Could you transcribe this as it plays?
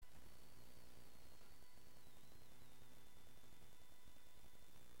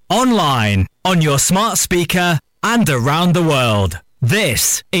online, on your smart speaker, and around the world.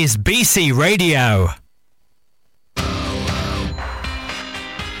 This is BC Radio.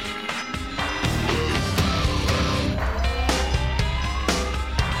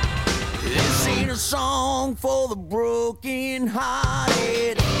 This ain't a song for the broken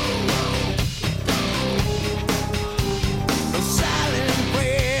hearted. A silent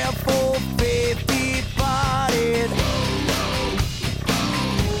prayer for faith departed.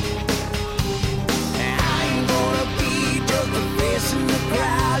 And I ain't gonna be just a face in the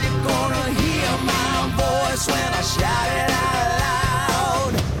crowd. You're gonna hear my voice when I shout it out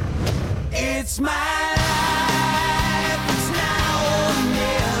loud. It's my life, it's now or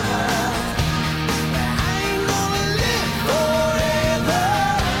never. I ain't gonna live forever.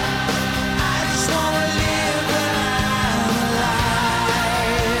 I just wanna live when I'm alive.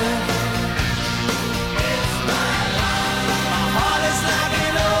 It's my life. My heart is like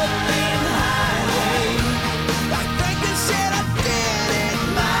an open highway. Like Franklin said, I did it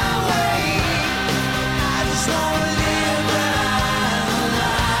my way. I just wanna live when I'm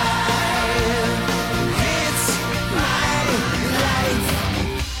alive. It's my life.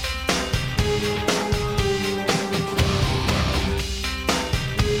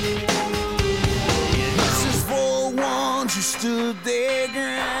 This is for ones who stood their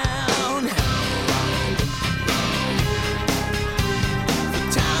ground. For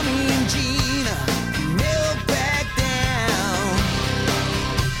Tommy and Gina, who never back down.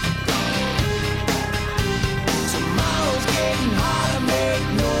 Tomorrow's getting harder, make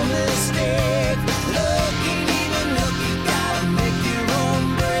no mistake. Looking even look, you gotta make your own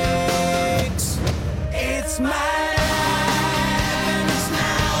breaks. It's my life, and it's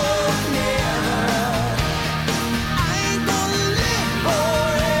now or never. I ain't gonna live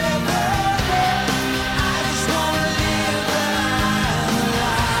forever. I just wanna live when I'm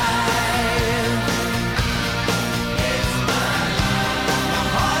alive. It's my life. My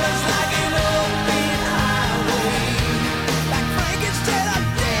heart is like an open highway. Like Frankenstein, I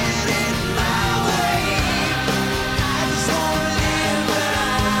did it my way. I just wanna live when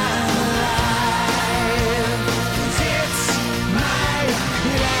I'm alive. 'Cause it's my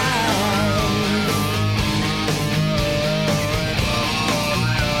life.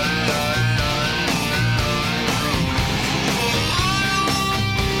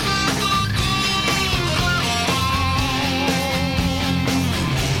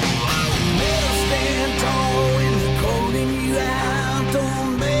 Never stand tall when they're calling you out.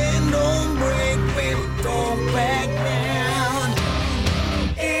 Don't bend, don't break, baby, don't back down.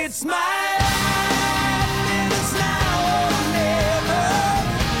 It's my life, and it's now or never.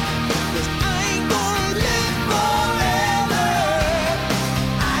 'Cause I ain't gonna live forever.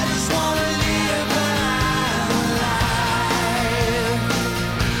 I just wanna live when I'm alive.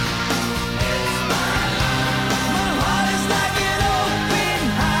 It's my life. My heart is like an open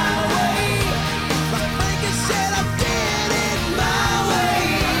highway. Like Frankie said, I did it my way.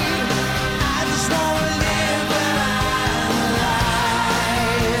 I just wanna live when I'm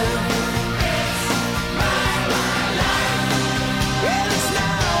alive. It's my life, and it's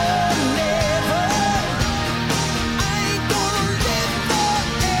now or never. I ain't gonna live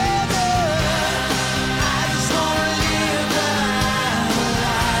forever. I just wanna live when I'm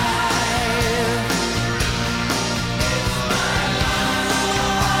alive. It's my life. My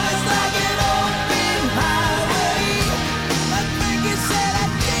heart is like an open highway. Like Frankie said, I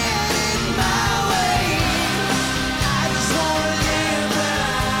did it my way. I just wanna live when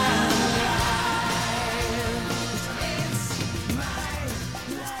I'm alive. It's my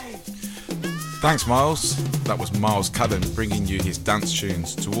life. Thanks, Miles. That was Miles Cullen bringing you his dance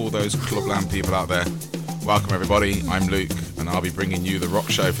tunes to all those Clubland people out there. Welcome, everybody. I'm Luke, and I'll be bringing you the rock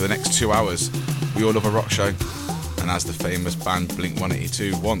show for the next 2 hours. We all love a rock show, and as the famous band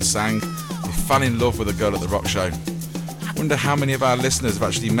Blink-182 once sang, they fell in love with a girl at the rock show. Wonder how many of our listeners have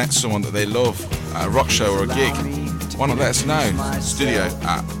actually met someone that they love at a rock show or a gig. Why not let us know?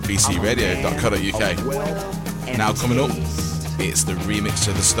 studio@bcradio.co.uk. Now coming up, it's the remix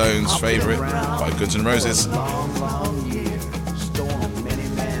to the Stones' favourite by Guns N' Roses.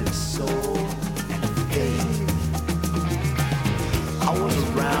 I was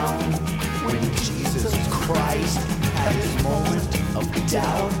around when Jesus Christ had his moment of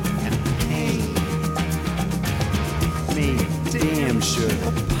doubt and pain. Made damn sure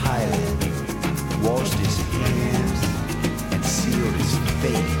the pilot washed his hands and sealed his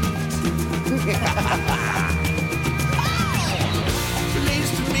fate.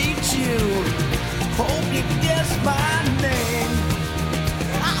 Pleased to meet you. Hope you guess my name.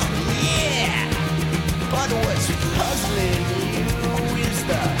 Oh yeah. But what's puzzling you is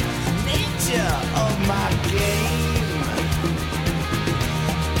the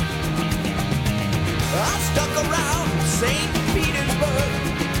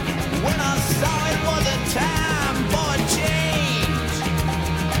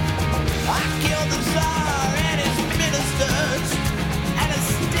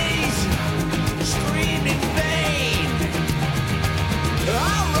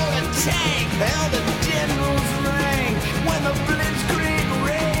tank held a general's rank when the blitzkrieg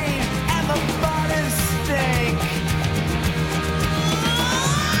rain and the bodies stink.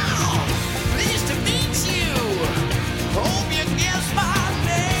 Oh, pleased to meet you. Hope you guess my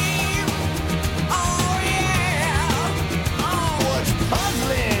name. Oh yeah. Oh, what's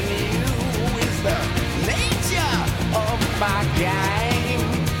puzzling you is the nature of my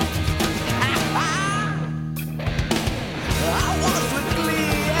game. I was with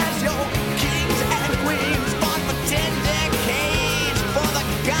glee as your kings and queens fought for 10 decades.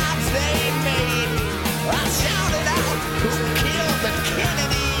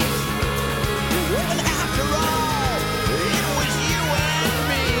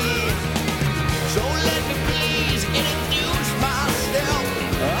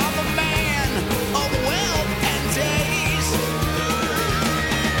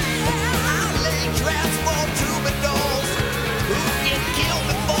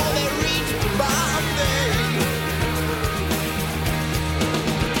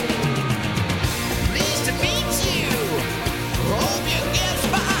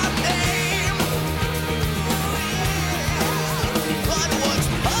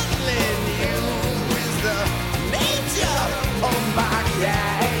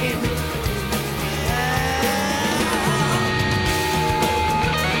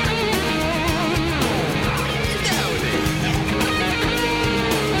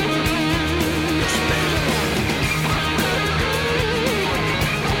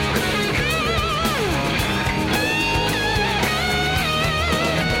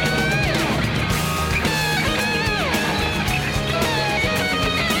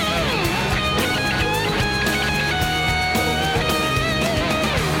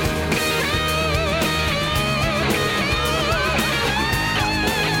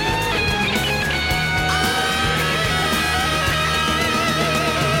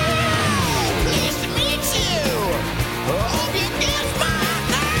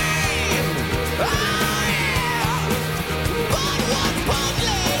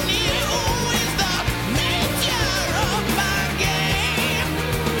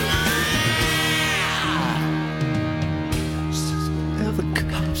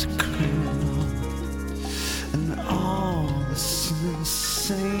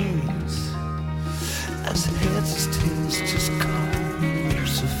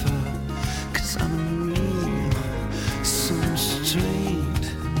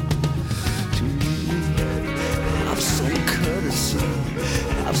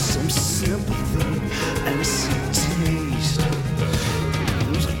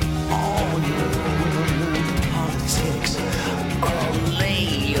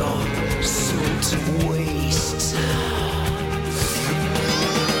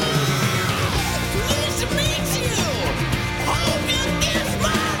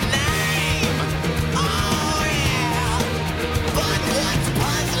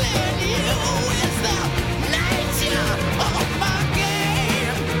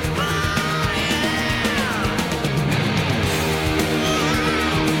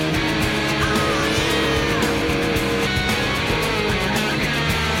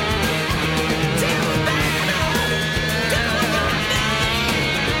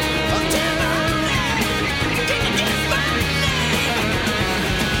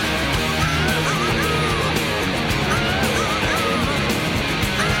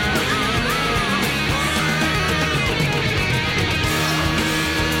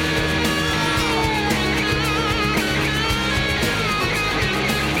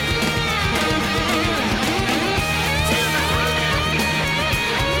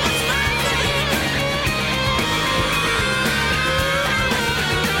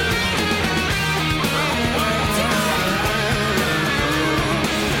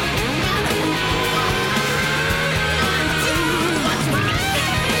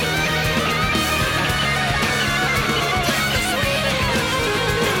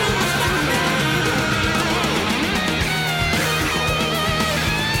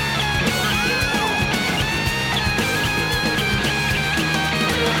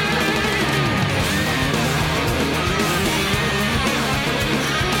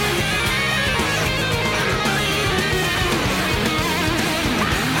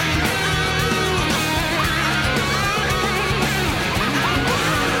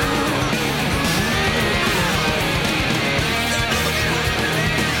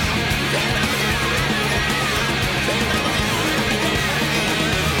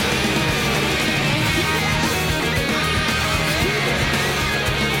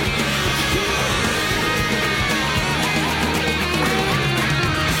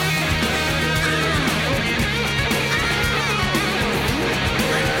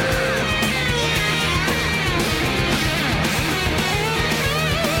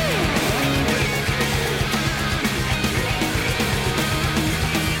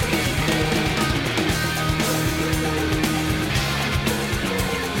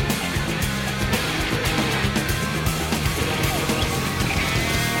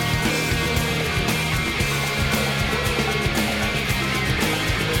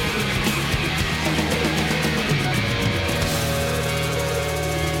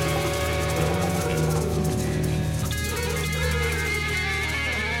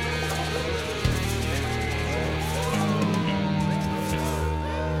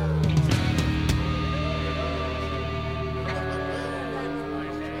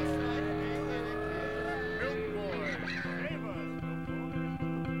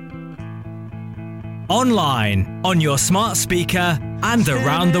 online, on your smart speaker, and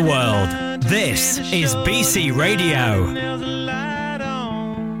around the world. This is BC Radio.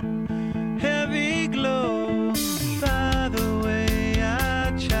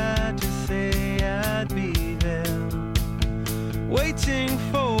 Waiting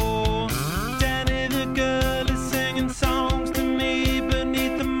for Danny the girl is singing songs to me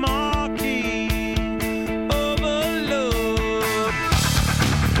beneath the marquee overload.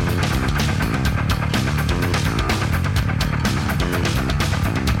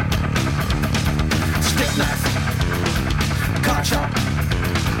 Stick knife, car chop,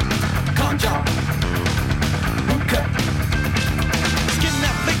 con job, boot cut. Skin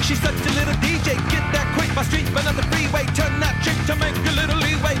that flick, she's such a little DJ. Get that quick, my street, but not the freeway. Turn that trick to make a little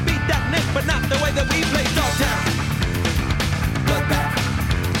leeway. Beat that nick, but not the way that we play. Dog town, bloodbath,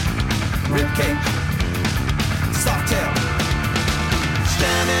 ribcage, soft tail.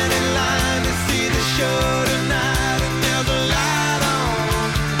 Standing in line to see the show tonight, and there's a light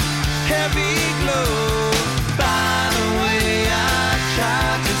on, heavy glow. By the way, I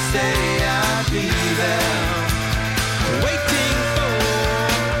tried to say I'd be there, waiting for.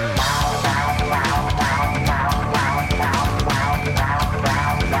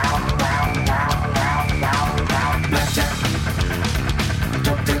 Blackjack,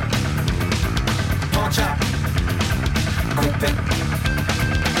 dope dip, pawn shop, quick pick.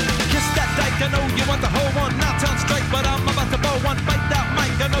 Kiss that dyke, I know you want the whole one. Now turn straight, but I'm about to bow one. Bite that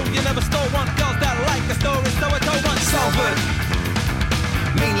mic, I know you never stole one. Girls that like a story, so I told one. Salford,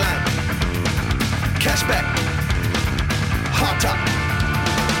 mainline, cashback, hot top.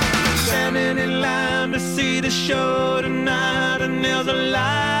 Standing in line to see the show tonight, and there's a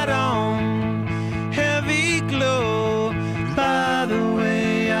light on, heavy glow. By the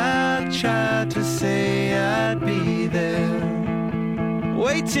way, I tried to say I'd be there,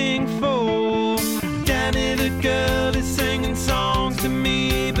 waiting for Danny the girl is singing songs to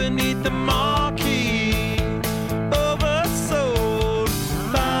me beneath the marquee oversold.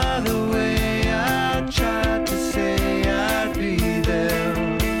 By the way, I tried to say I'd be there,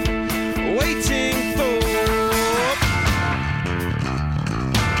 waiting for.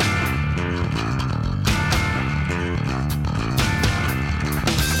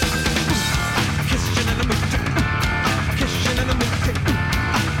 Kissing in the mood, kissing in the mood,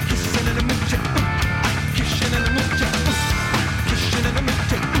 kissing in the mood, kissing in the mood, kissing in the mood, kissing in the mood,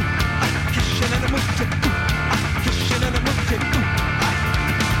 kissing in the mood.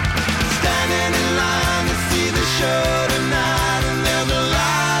 Standing in line to see the show tonight, and there's a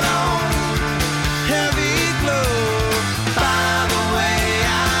light on, heavy glow. By the way,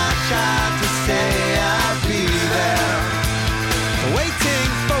 I tried to say I'd be there,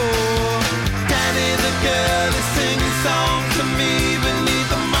 waiting for Danny the girl is singing songs to me beneath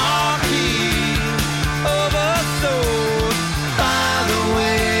the marquee oversold. By the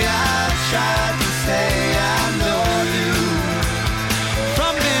way, I tried to say I know you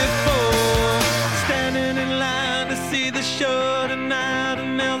from before. Standing in line to see the show tonight,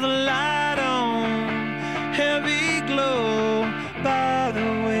 and there's a light on, heavy glow. By the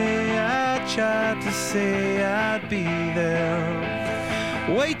way, I tried to say I'd be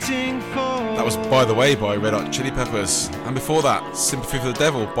there, waiting for. That was By the Way by Red Hot Chili Peppers. And before that, Sympathy for the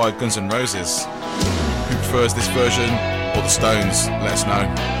Devil by Guns N' Roses. Who prefers this version or the Stones? Let us know.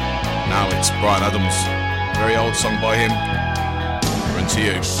 Now it's Bryan Adams. Very old song by him. Run to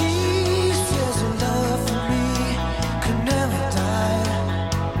you. She says her love for me could never die.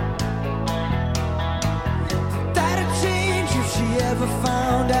 That'd change if she ever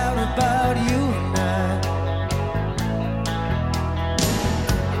found out about you and I.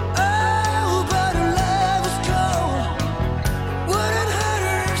 Oh, but her love is cold. Wouldn't hurt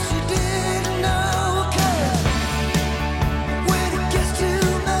her if she didn't know. 'Cause when it gets too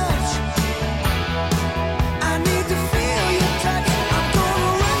much, I need to feel your touch. I'm gonna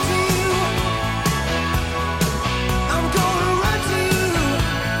run to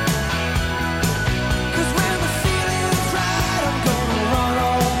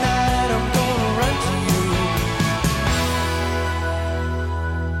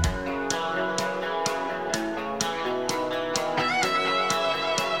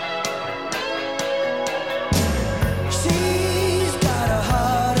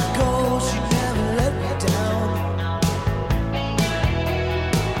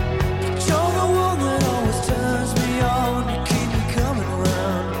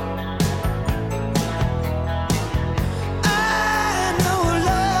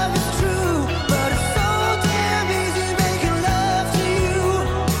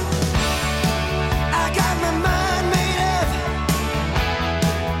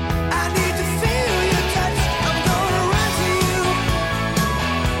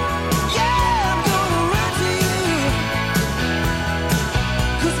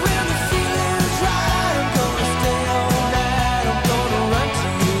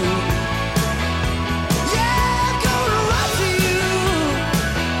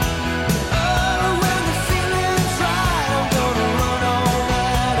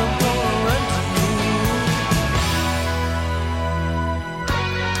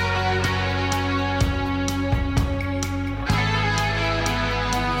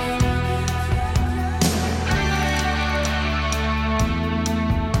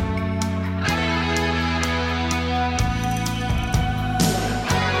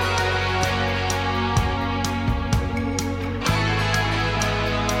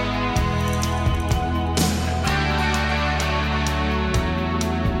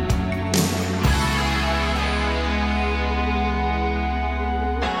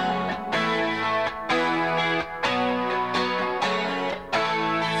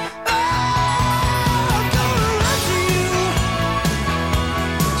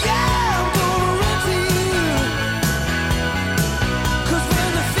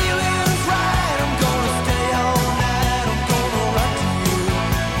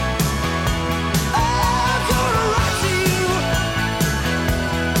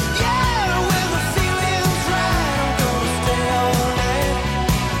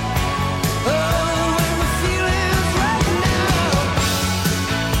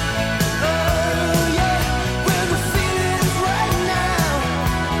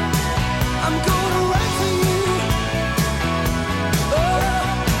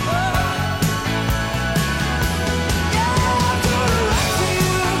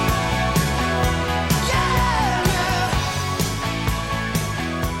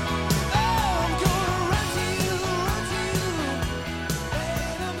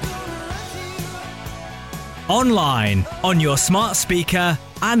online, on your smart speaker,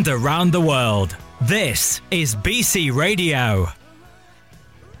 and around the world. This is BC Radio.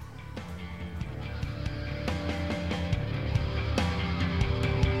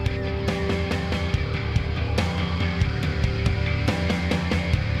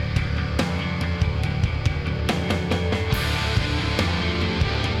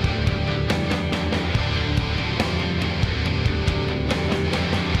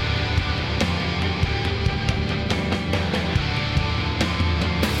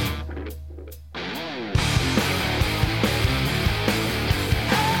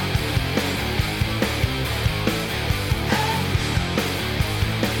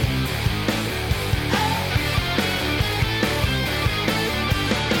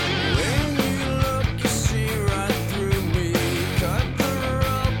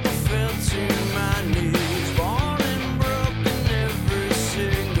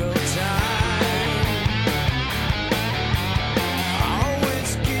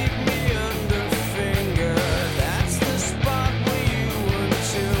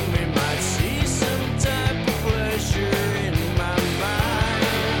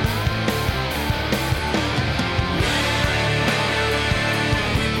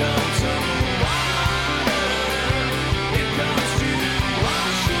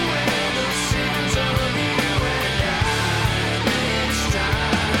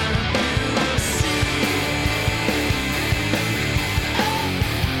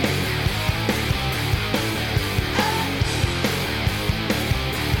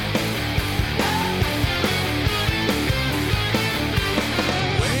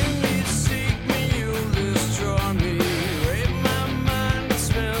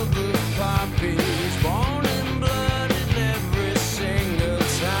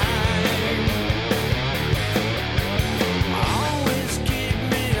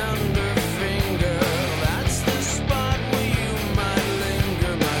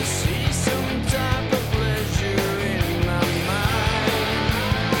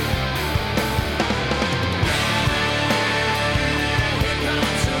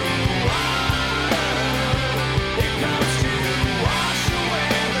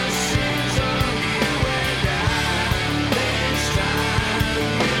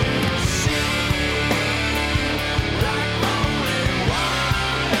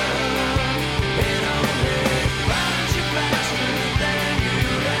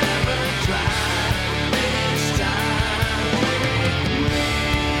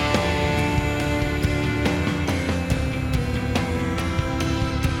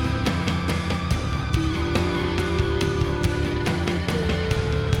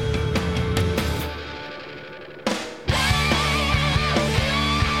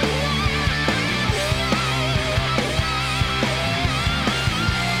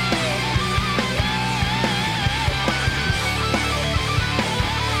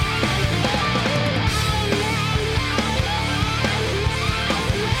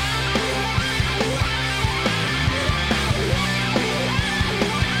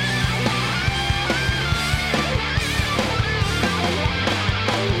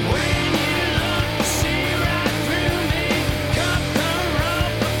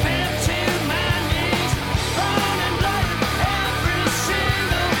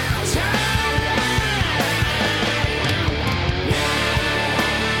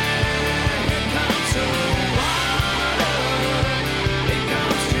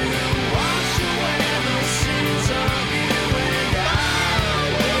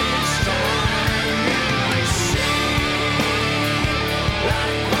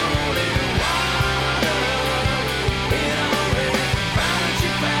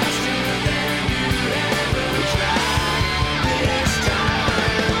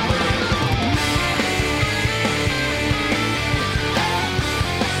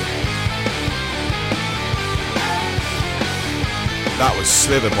 That was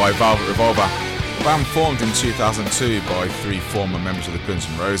Slither by Velvet Revolver. The band formed in 2002 by three former members of the Guns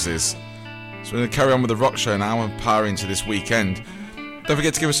N' Roses. So we're going to carry on with the rock show now and power into this weekend. Don't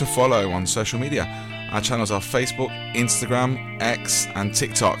forget to give us a follow on social media. Our channels are Facebook, Instagram, X and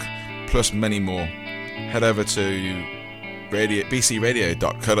TikTok, plus many more. Head over to bcradio.co.uk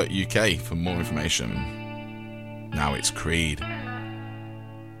for more information. Now it's Creed.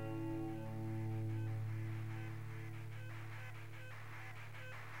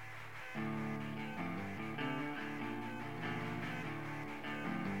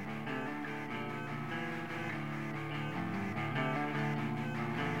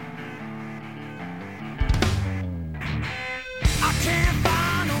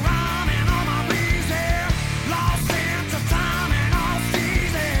 Lost into time and all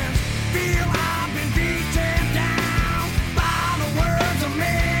seasons. Feel I've been beaten.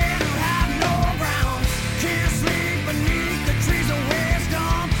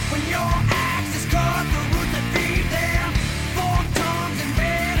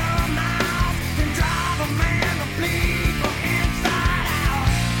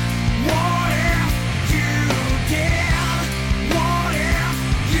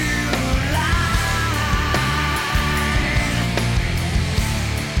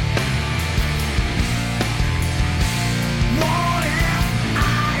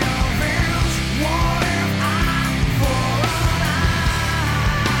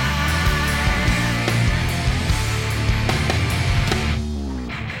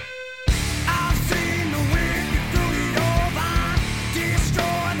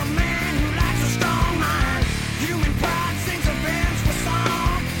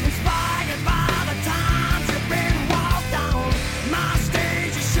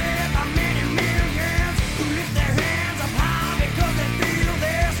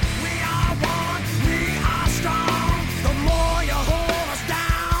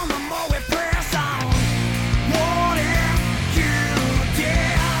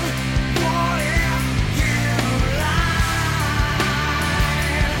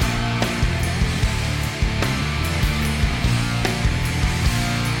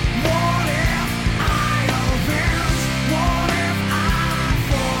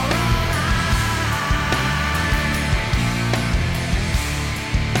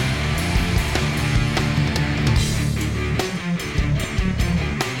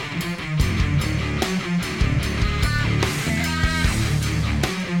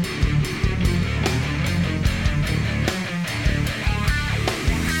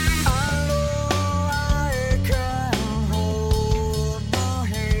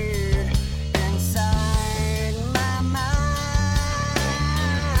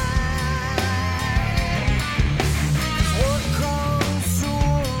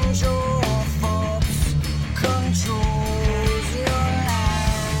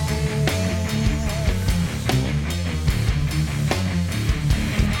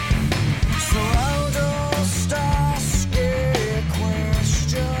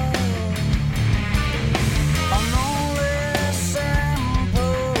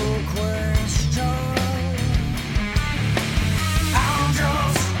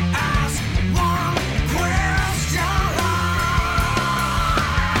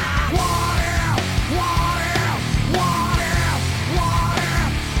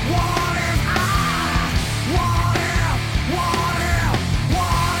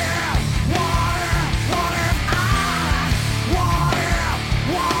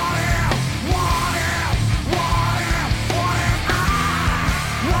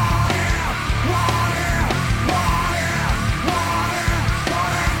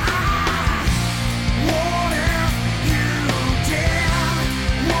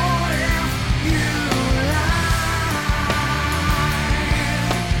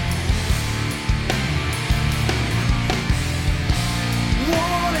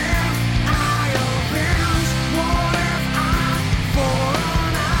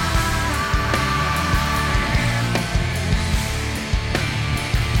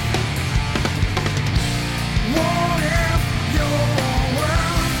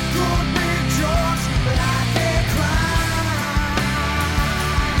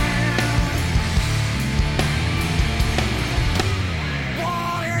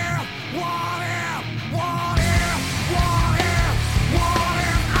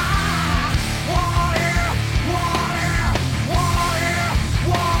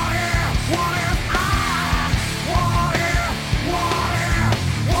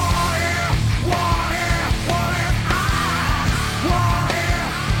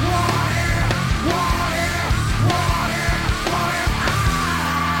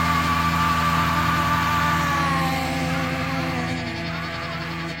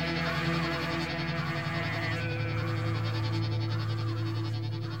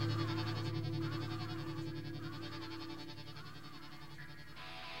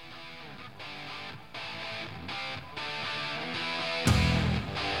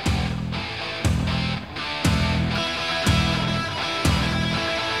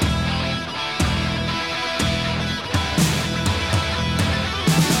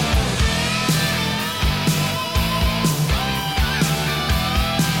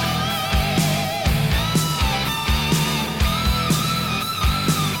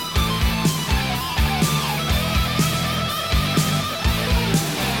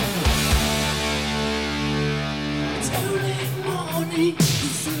 morning, the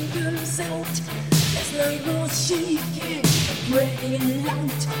sun comes out. As night was shaking, breaking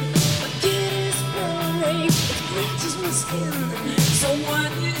light. My kid is burning, it scratches my skin. So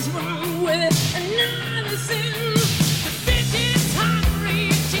what is wrong with another sin? The bitch is hungry,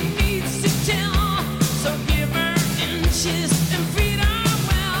 she needs to tell. So give her inches and feed her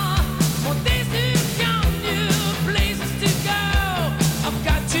well. More days to come, new places to go. I've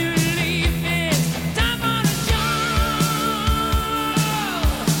got to leave it, time for a job.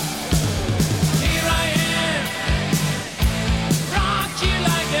 Here I am, rock you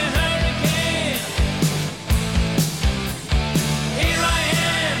like a hurricane. Here I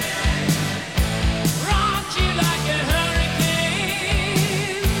am, rock you like a hurricane.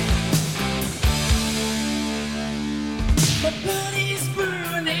 My body's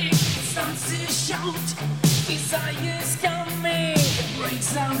burning, it starts to shout. Desire's coming, it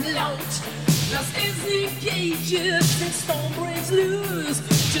breaks out loud. Lost is in cages and storm breaks loose.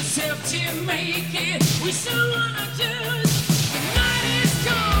 Just have to make it, we still wanna choose. The night is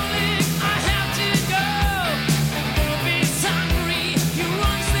calling, I have to go. The wolf is hungry, he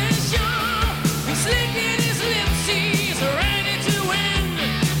runs the show. He's licking his lips, he's ready to win.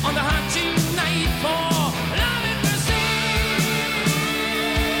 On the hunt tonight for love and mercy.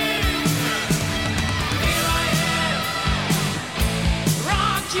 Here I am,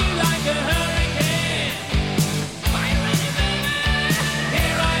 rock you like a hurricane. Are you ready, baby?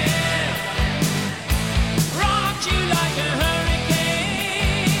 Here I am, rock you like a hurricane.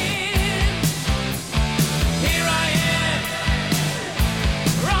 Here I am,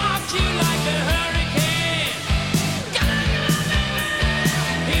 rock you like a hurricane. Come on, baby.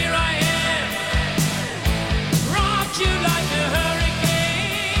 Here I am, rock you like a hurricane.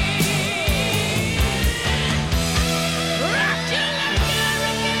 Rock you like a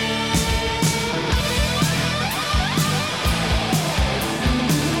hurricane.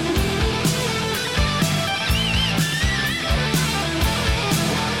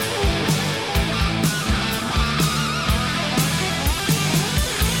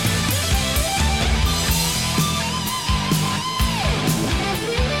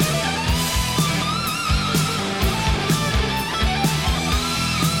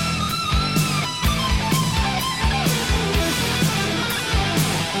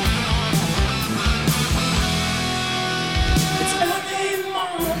 It's early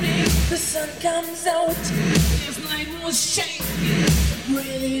morning, the sun comes out. This night was shaking,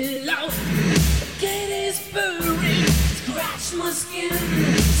 really loud. The gate is burning, scratch my skin.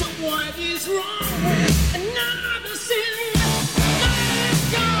 So what is wrong with another sin? Night is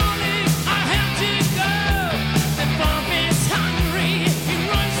calling, I have to go. The bomb is hungry, he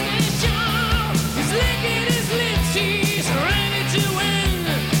runs the show. He's licking his lips, he's ready to win.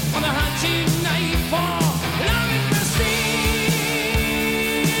 On the hunt tonight for love and mercy.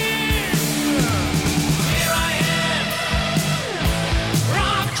 Here I am,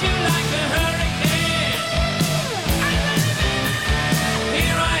 rock you like a hurricane.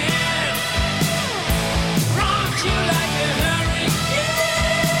 Here I am, rock you like a hurricane.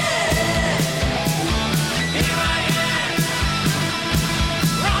 Here I am,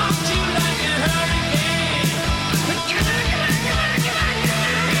 rock you like a hurricane. Here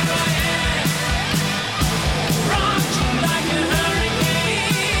I am, rock you like a hurricane.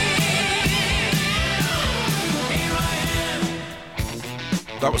 Here I am.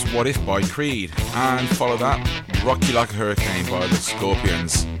 That was What If by Creed, and follow that, Rock You Like a Hurricane by the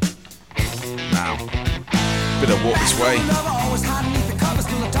Scorpions. Now, bit of Walk This Way. Always hide beneath the covers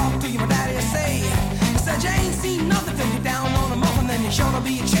till I talk to you, my daddy will say. He said you ain't seen nothing till you're down on a muffin, then you're sure to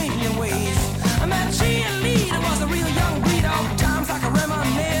be changing your ways. I met a cheerleader, was a real young breed, all the times I can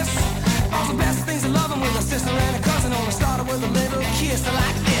reminisce. All the best things of loving with a sister and a cousin, only started with a little kiss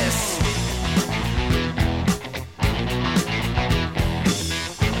like this.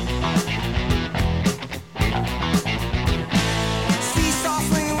 Seesaw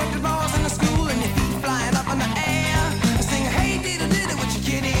swinging with the balls in the school and your feet flying up in the air. Sing a hey diddle diddle with your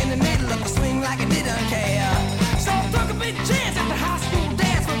kitty in the middle of the swing like it didn't care. So I took a big chance at the high school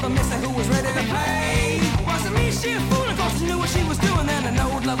dance with a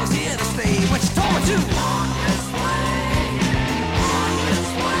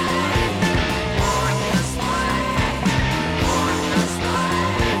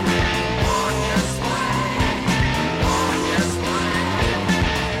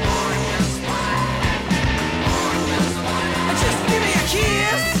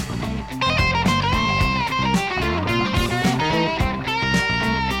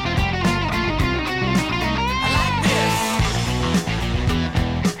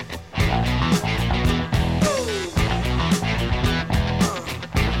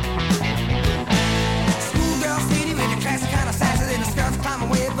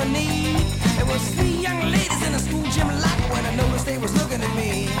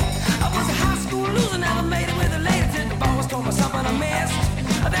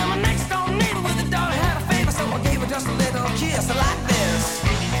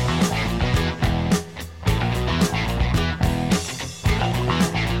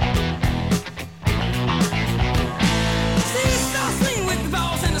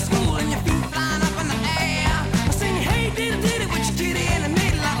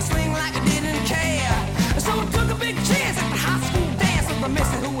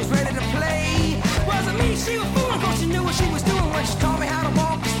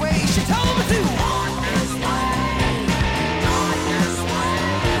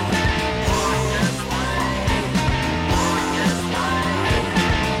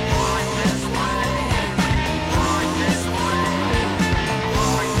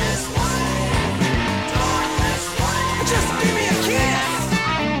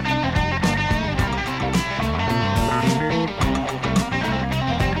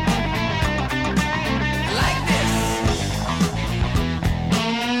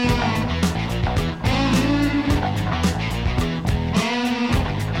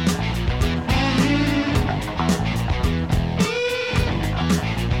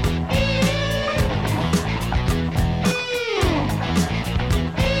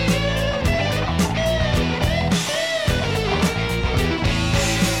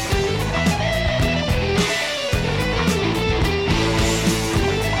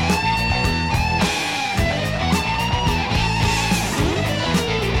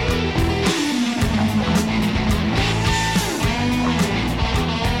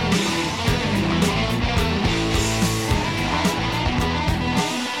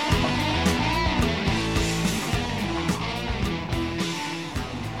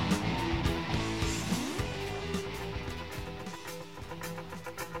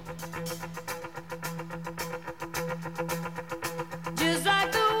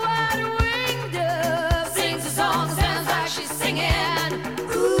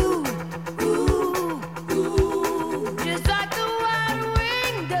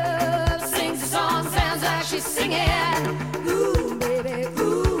singing. Ooh, baby,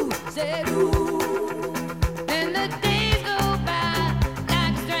 ooh, said ooh. And the days go by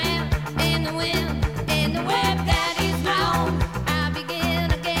like a strand in the wind, in the web that is blown. I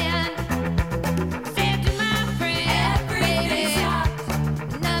begin again. Said to my friend, baby,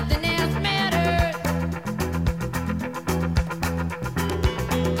 nothing else matters.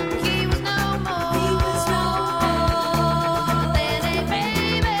 He was no more than a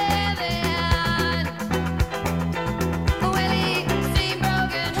baby then. Oh,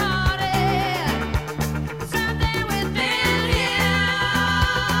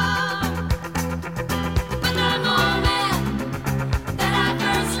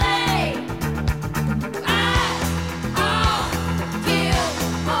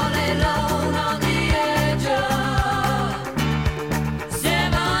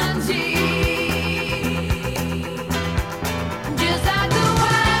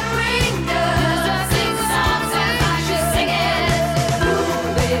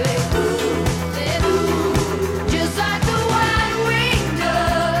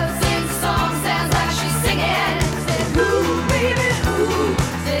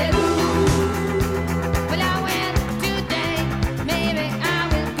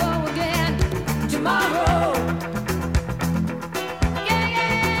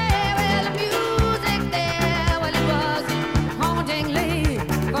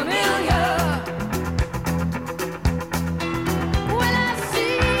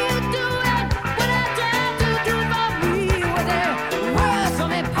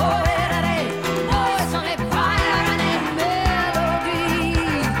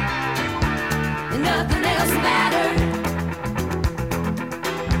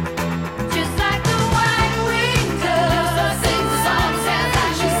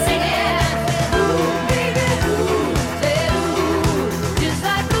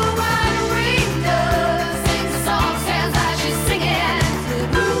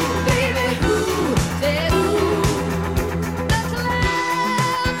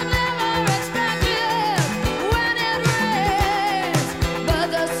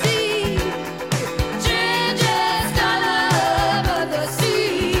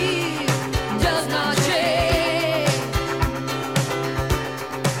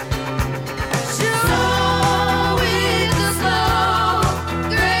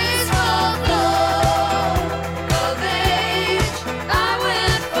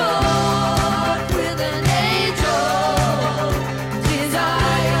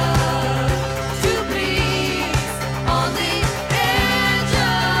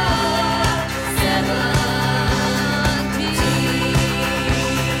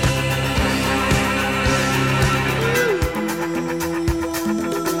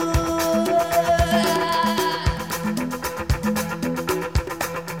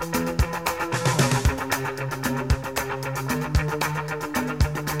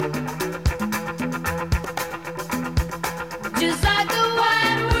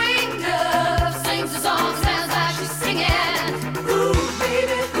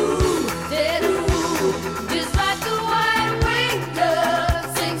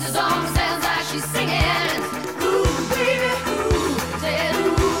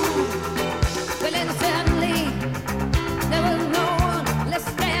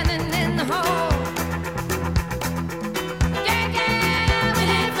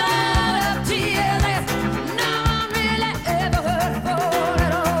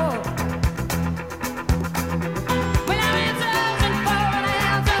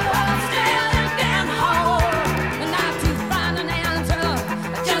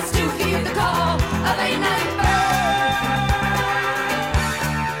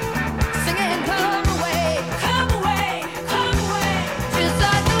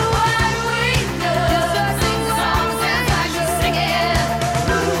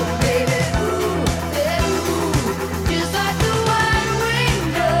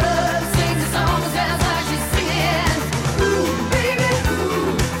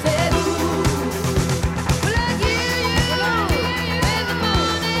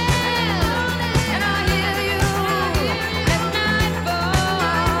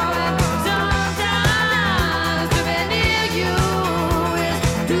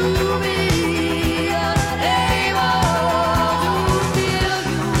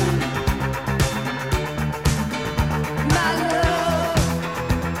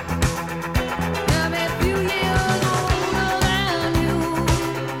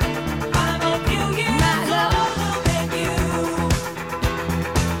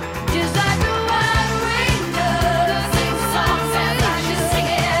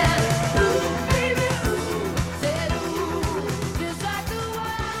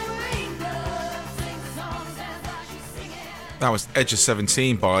 That was Edge of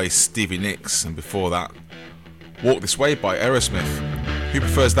 17 by Stevie Nicks, and before that, Walk This Way by Aerosmith. Who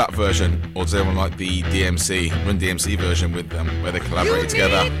prefers that version, or does anyone like the DMC, Run DMC version with them, where they collaborate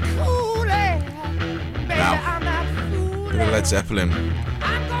together? Now, with Led Zeppelin.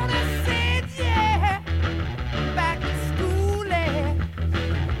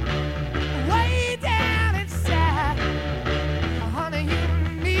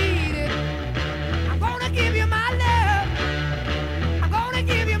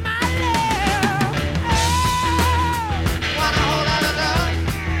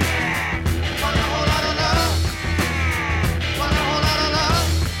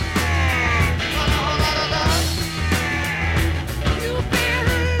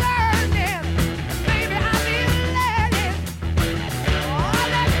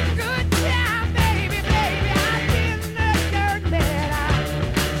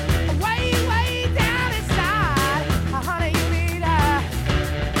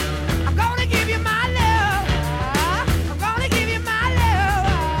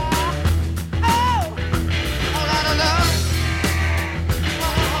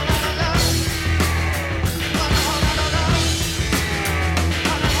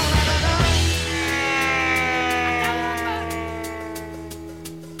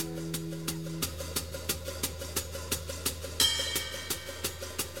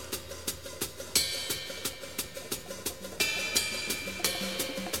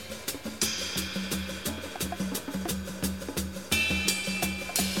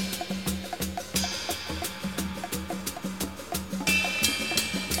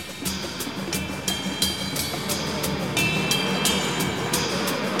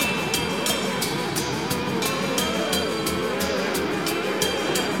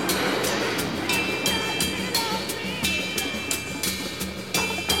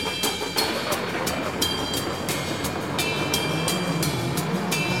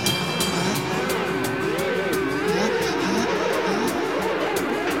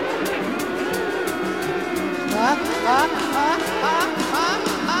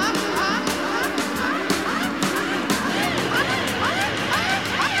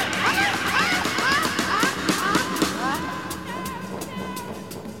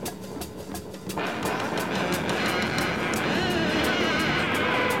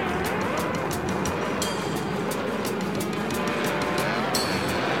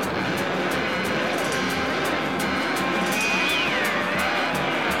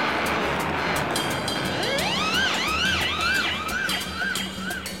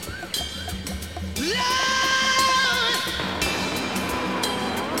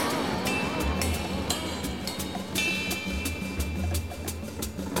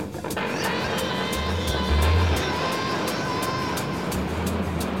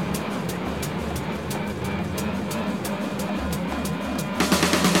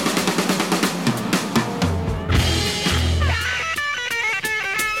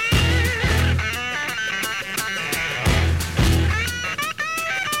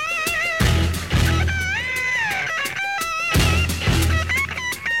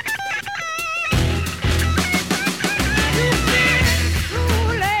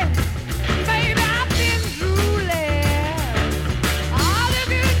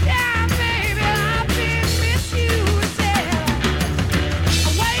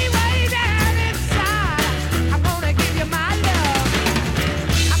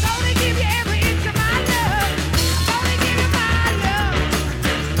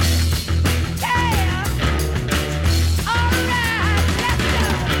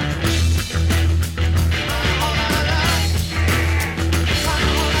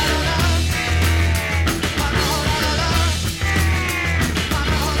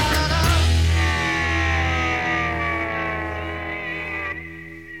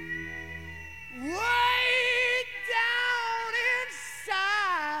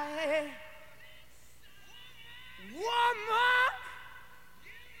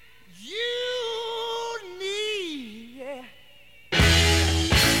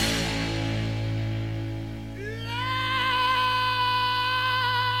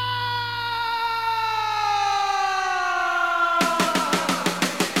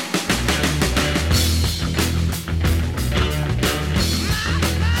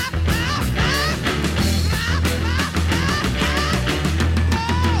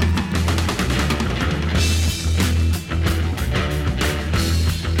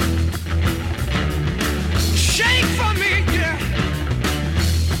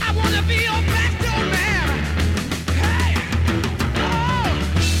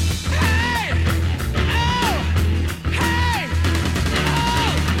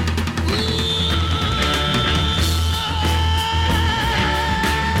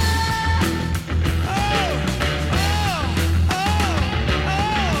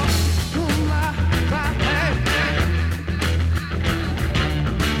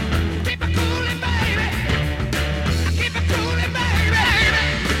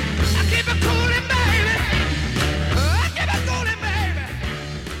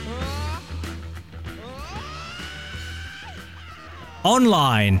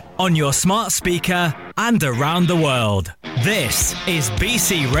 online, on your smart speaker, and around the world. This is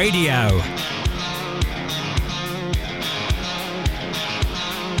BC Radio.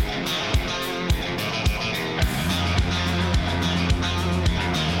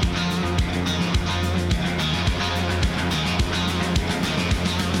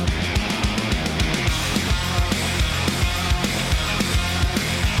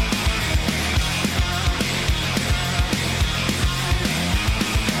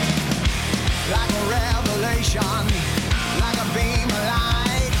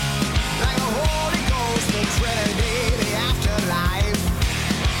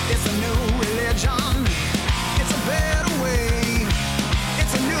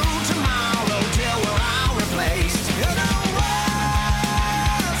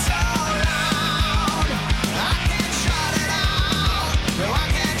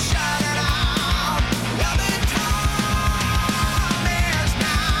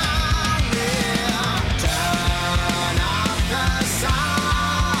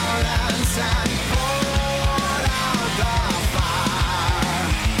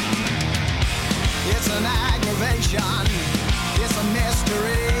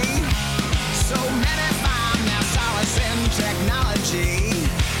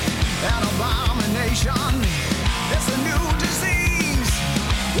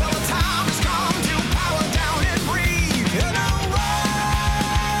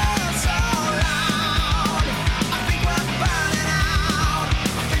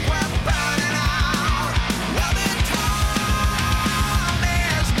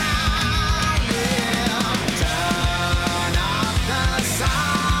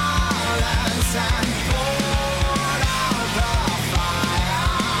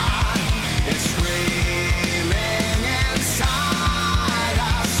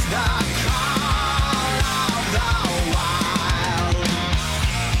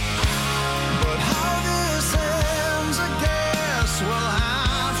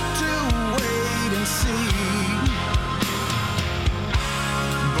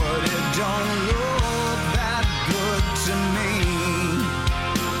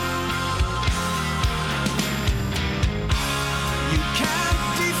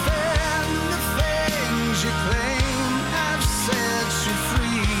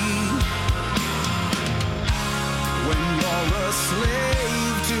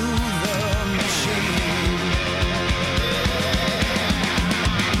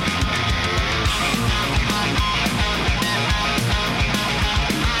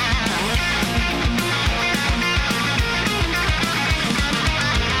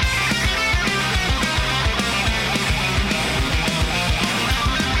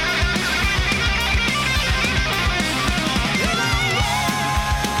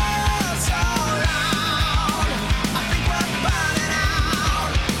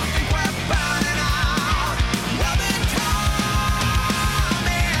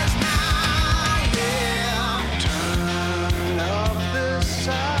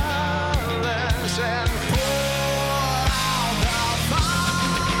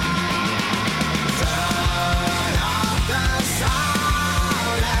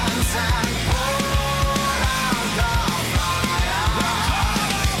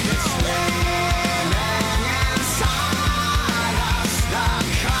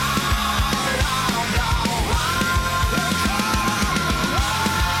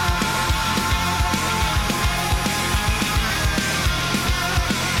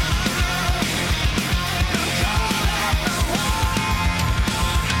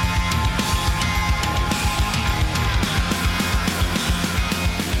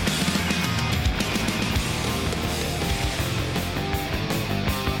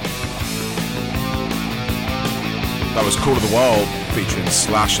 That was Call of the World featuring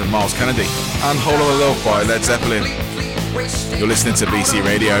Slash and Miles Kennedy, and Whole of the Love by Led Zeppelin. You're listening to BC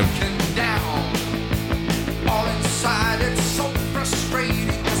Radio.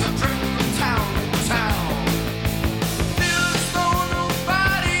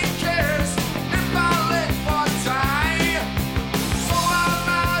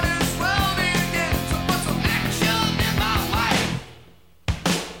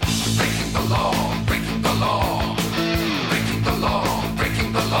 Breaking the law.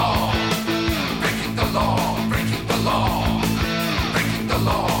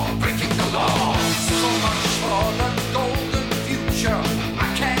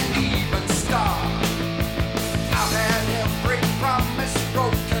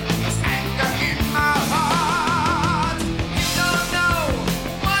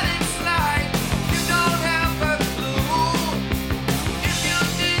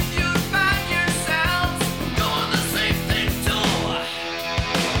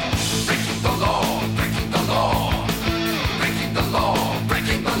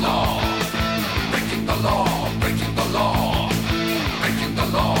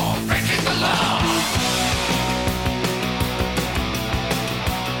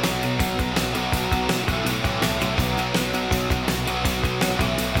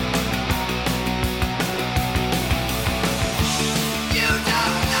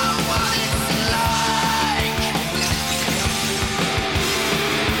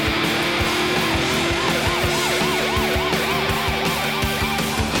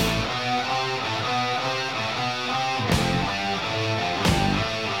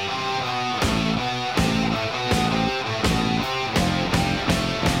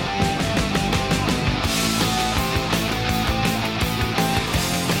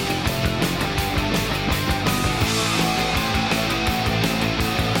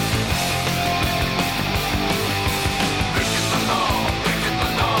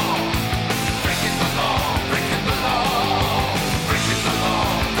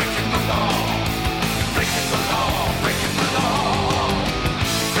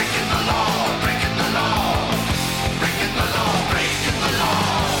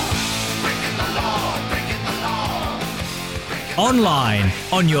 online,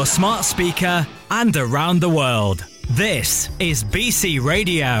 on your smart speaker, and around the world. This is BC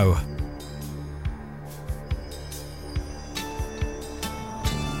Radio.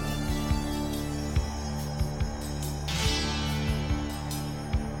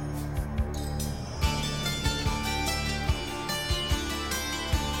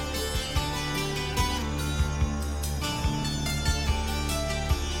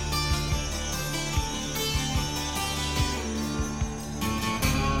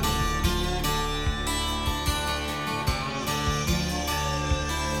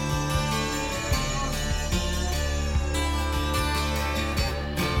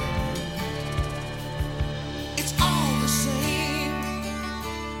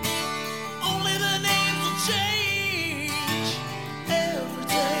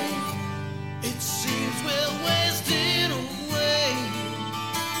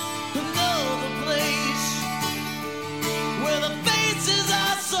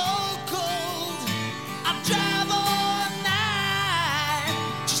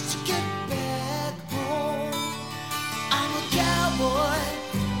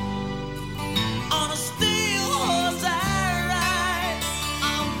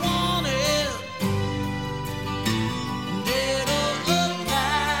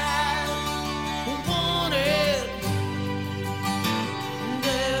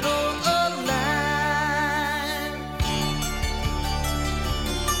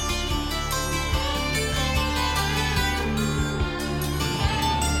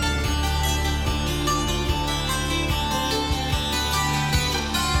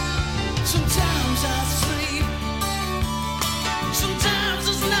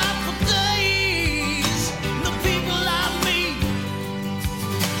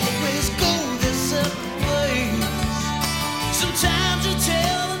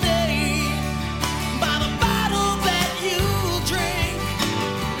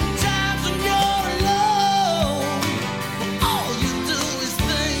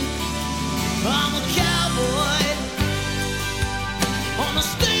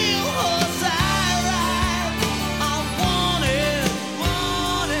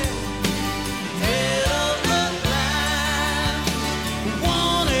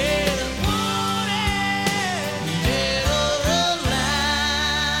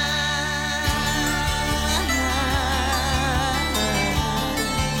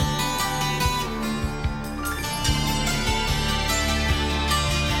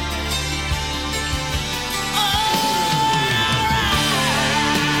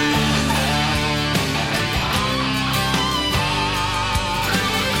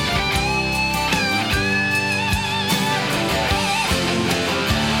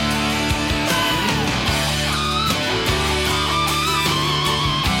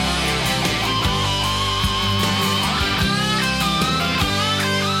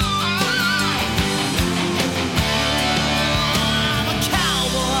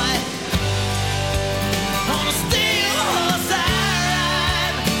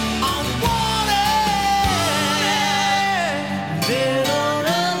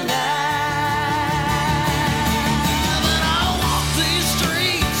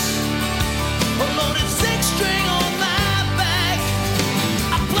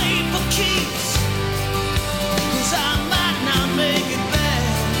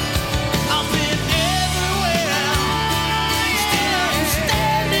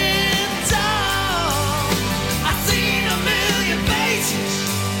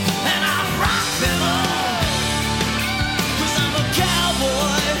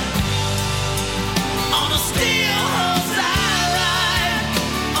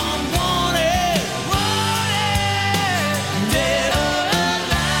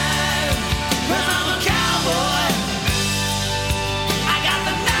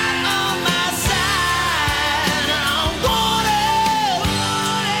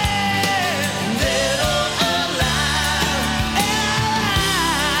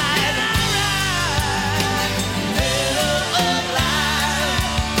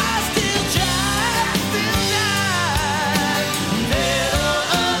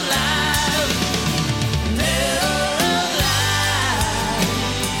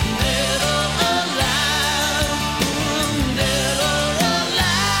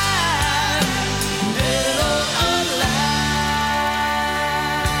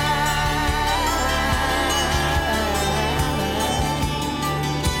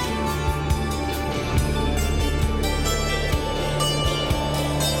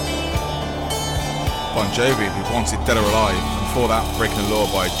 Bon Jovi with Wanted Dead or Alive, and before that Breaking the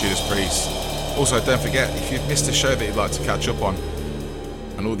Law by Judas Priest. Also, don't forget, if you've missed a show that you'd like to catch up on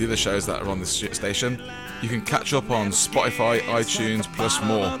and all the other shows that are on this station, You can catch up on Spotify, iTunes, plus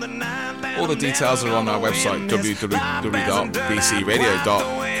more. All the details are on our website,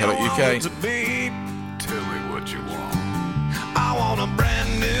 www.bcradio.co.uk. Tell me what you want. I want a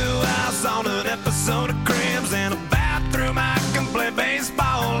brand new house on an episode of Cribs and a bathroom I can play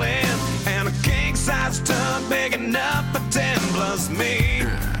baseball in, and a king-size tub big enough for 10 plus me.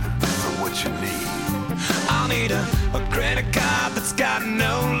 So what you need? I'll need a credit card that's got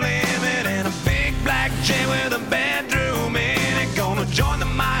no limit, and a big black jet with a bedroom in it. Gonna join the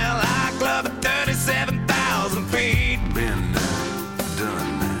Mile High Club at 37,000 feet. Been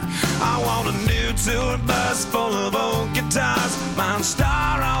done. I want a new tour bus full of old guitars, Mount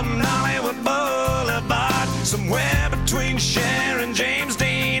Star on Hollywood Boulevard. Somewhere between Cher and James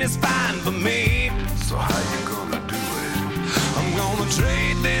Dean is fine for me. So how you gonna do it? I'm gonna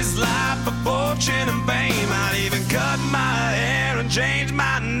trade this life for fortune and fame. I'd even cut my hair and change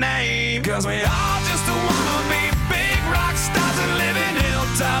my name. Cause we all just wanna be big rock stars and live in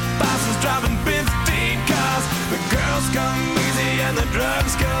hilltop houses driving 15 cars. The girls come easy and the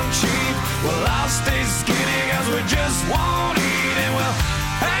drugs come cheap. Well, I'll stay skinny cause we just won't eat, and we'll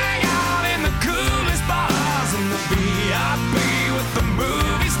hang out in the coolest bars and the VIP with the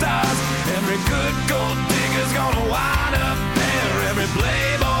movie stars. Every good gold digger's gonna wind up there. Every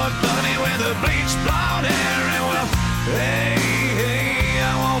playboy bunny with the bleached blonde hair. And well, hey, hey,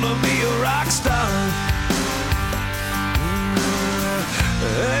 I wanna be a rock star.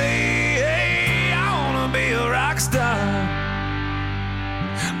 Hey, hey, I wanna be a rock star.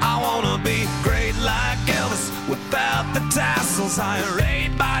 I wanna be great like Elvis without the tassels. Hire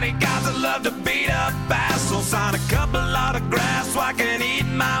 8 bodyguards that love to beat up assholes. Sign a couple autographs so I can eat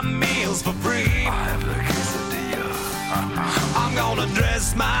my meals for free. I have the quesadilla. I'm gonna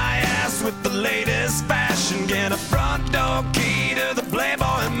dress my ass with the latest fashion. Get a front door key to the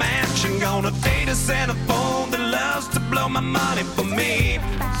Playboy mansion. Gonna date a centerfold that loves to blow my money for me.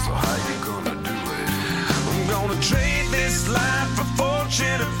 So how you gonna do it? I'm gonna trade this life for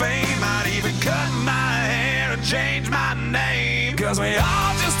fortune and fame. I'd even cut my hair and change my name. Cause we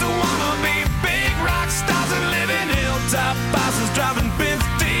all just wanna be big rock stars and live in hilltop houses driving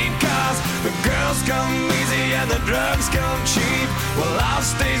 15 cars. The girls come easy and the drugs come cheap. Well, I'll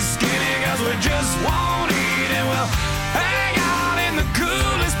stay skinny cause we just won't eat, and we'll hang out in the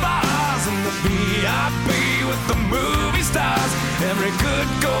coolest bars and the VIP with the movie stars. Every good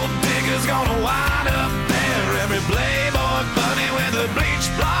gold digger's gonna wind up there. Every playboy bunny with the bleached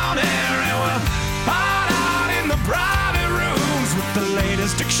blonde hair. And we'll hide out in the private rooms with the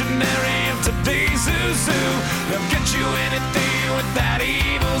latest dictionary of today's who's who. They'll get you anything with that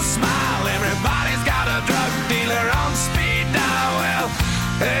evil smile. Everybody's got a drug dealer on speed dial. Well,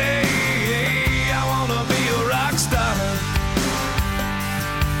 hey, hey, I wanna be a rock star.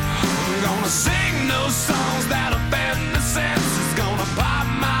 I'm gonna sing those songs that offend the senses. Gonna pop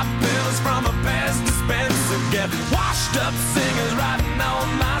my pills from a Pez dispenser. Get washed up singers writing all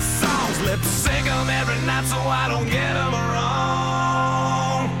my songs. Lip sync them every night so I don't get them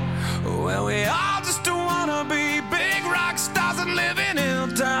wrong. Well, we all just wanna be big rock stars and live in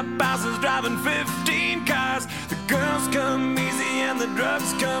hilltop houses driving 15 cars. The girls come easy and the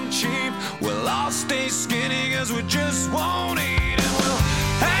drugs come cheap. We'll all stay skinny cause we just won't eat, and we'll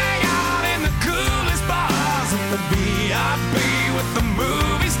hang out in the coolest bars and the VIP with the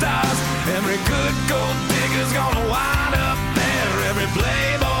movie stars. Every good gold digger's gonna wind up there. Every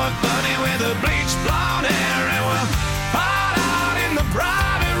playboy bunny with the bleached blonde hair. And we'll hide out in the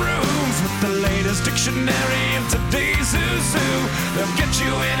private rooms with the latest dictionary of today's who's who. They'll get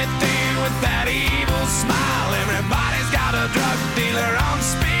you anything with that evil smile. Everybody's got a drug dealer on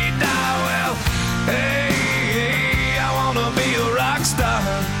speed dial. Well, hey, hey, I wanna be a rock star.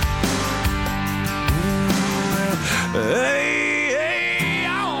 Hey, hey,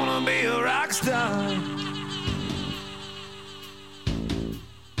 I wanna be a rock star.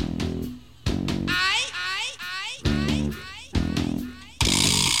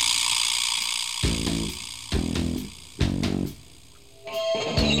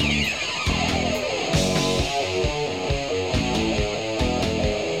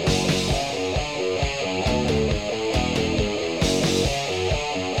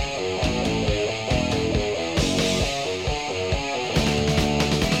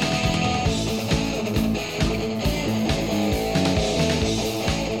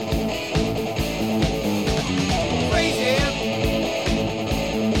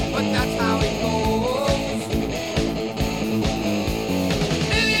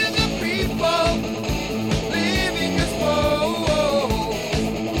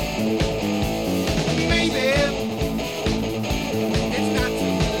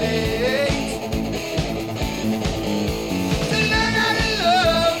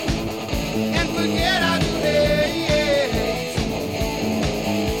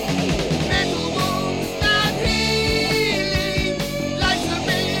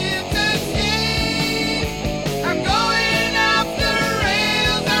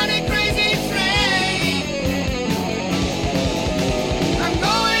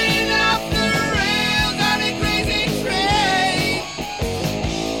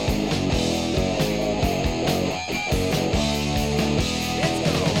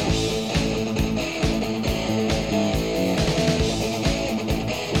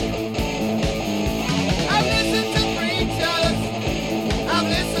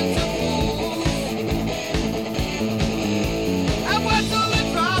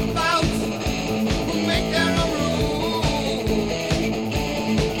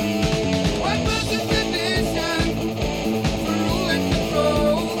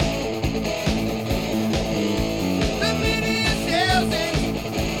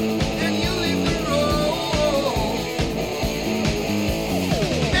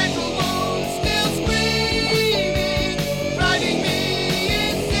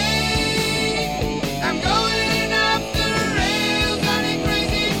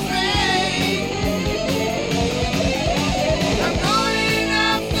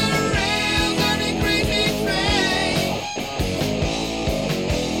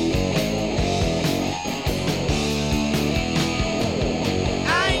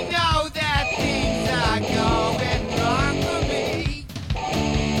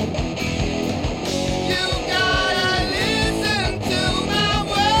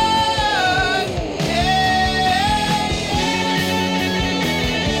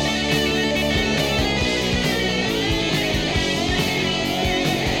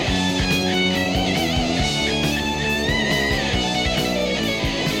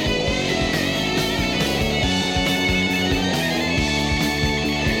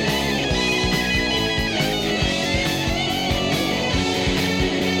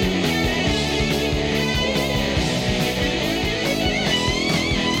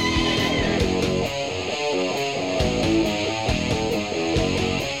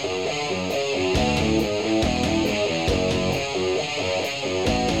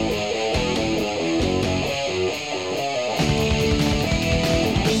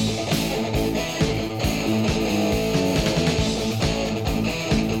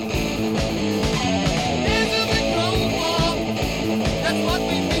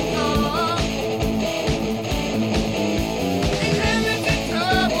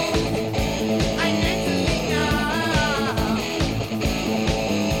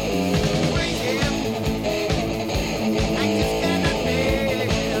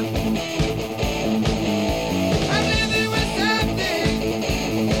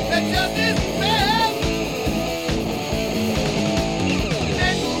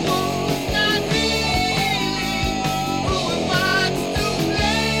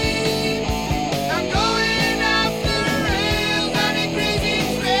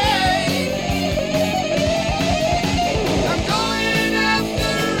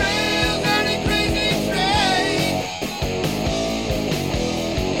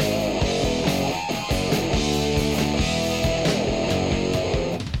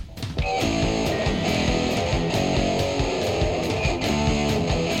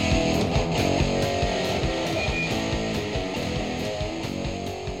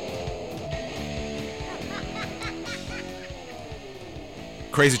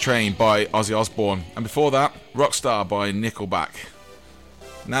 Crazy Train by Ozzy Osbourne. And before that, Rockstar by Nickelback.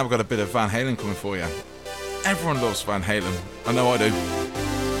 Now we've got a bit of Van Halen coming for you. Everyone loves Van Halen. I know I do.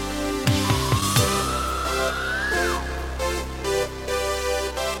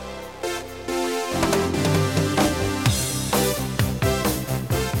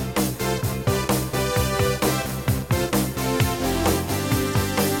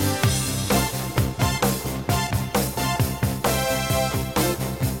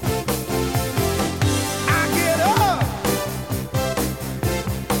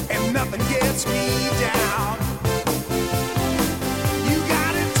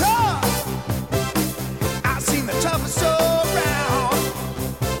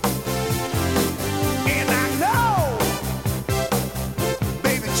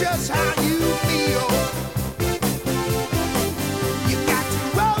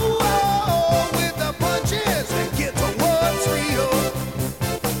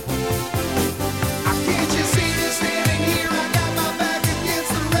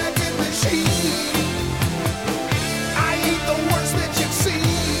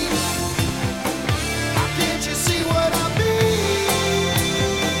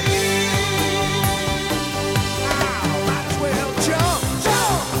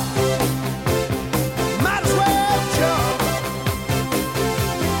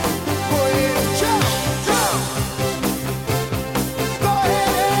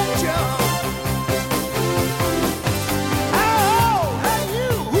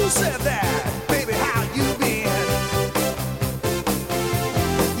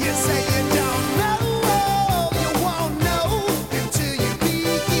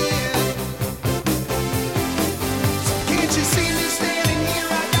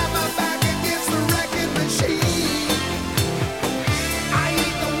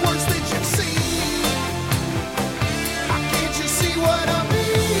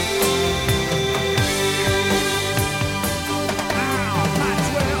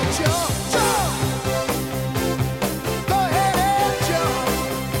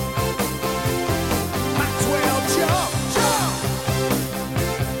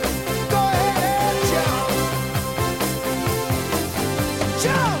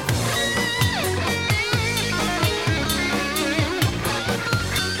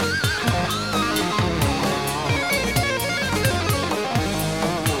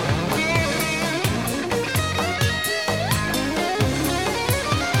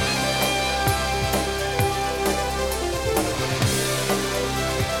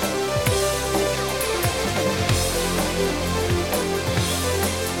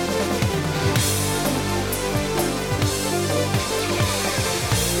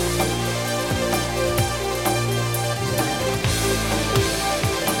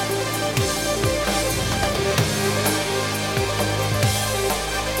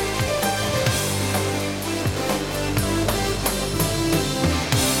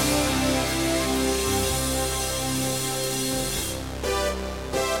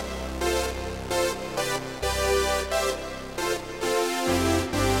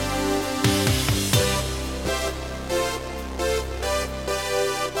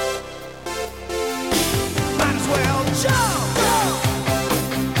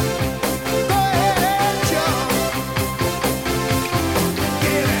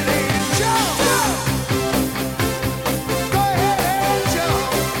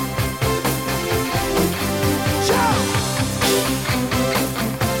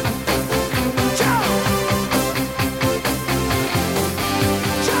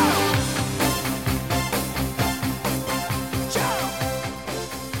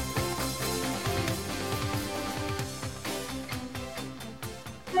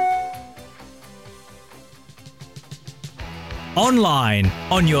 Online,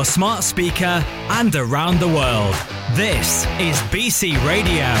 on your smart speaker, and around the world. This is BC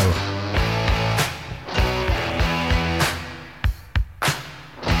Radio.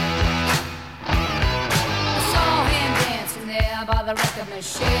 I saw him dancing there by the record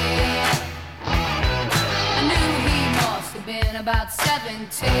machine. I knew he must have been about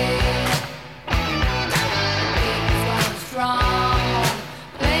 17. He was going strong,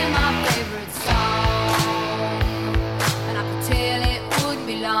 playing my favorite song. And I could tell it wouldn't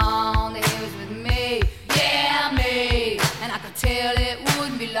be long that he was with me, yeah, me. And I could tell it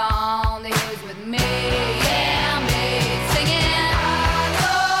wouldn't be long that he was with me, yeah, me. Singing, I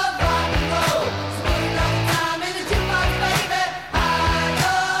love rock and roll, so put another time in the jukebox, baby. I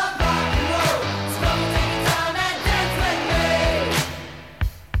love rock and roll, so come take your time and dance with me.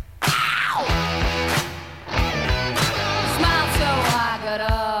 Ow! He smiled so I got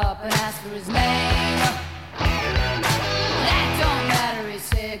up and asked for his name. That don't matter, he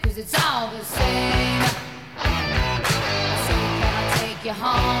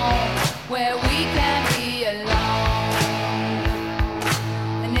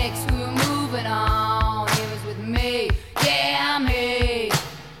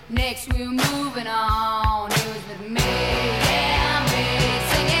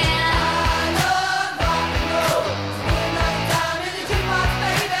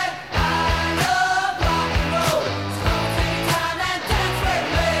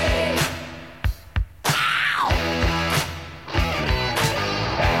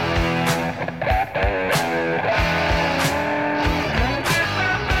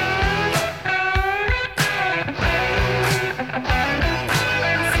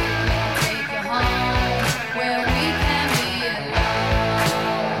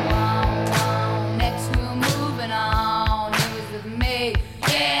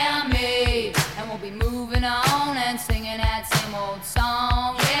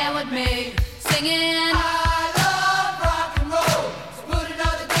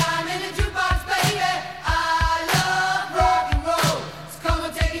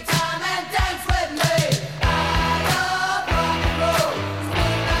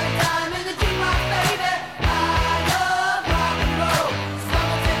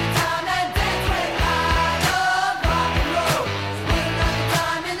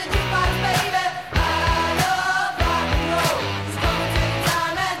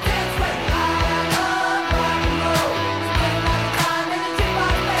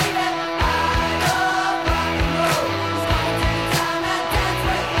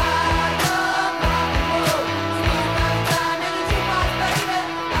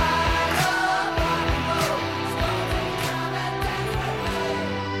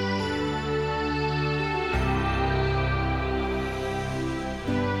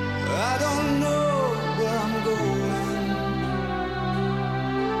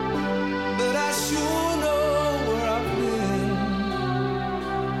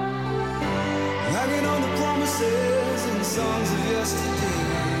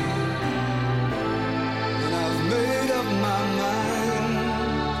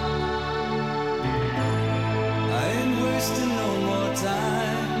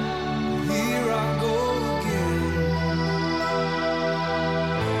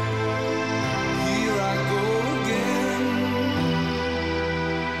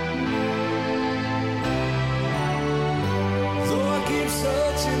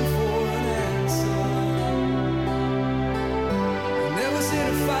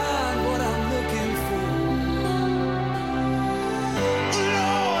find what I'm looking for.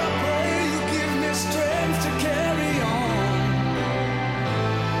 Lord, I pray you give me strength to carry on.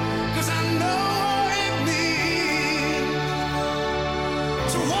 'Cause I know what it means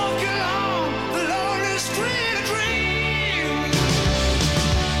to walk along the lonely street of dreams.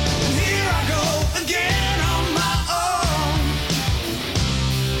 And here I go again on my own,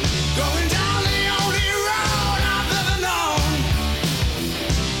 going down the only road I've ever known.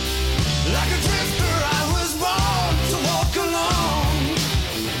 Like a drifter, I was born to walk alone.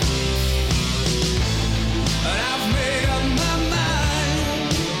 And I've made up my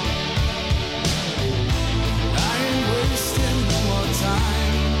mind. I ain't wasting no more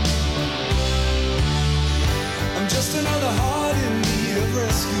time. I'm just another heart in need of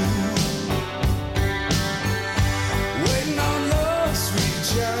rescue, waiting on love's sweet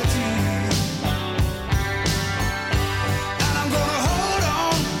charity. And I'm gonna hold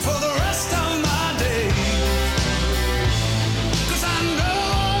on for the rest of my days, 'cause I know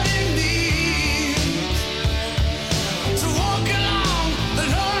what it means to walk along the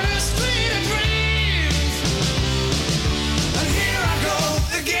lonely street of dreams. And here I go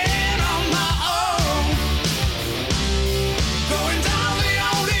again on my own, going down the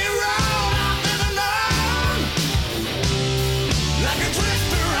only road I've ever known. Like a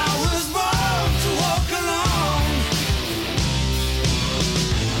drifter, I was born to walk alone.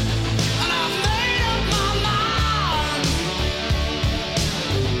 And I've made up my mind.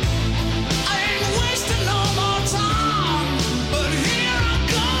 I ain't wasting no more time. But here I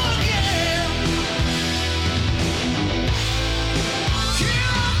go again.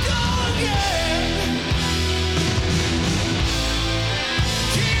 Here I go again.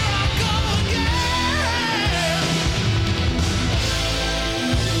 Here I go again.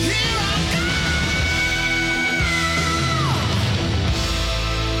 Here I go.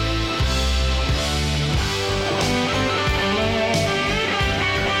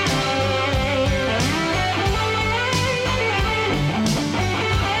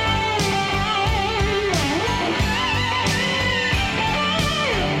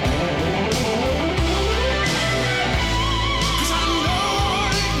 Cause I know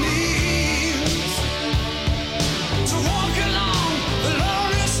what it means to walk along the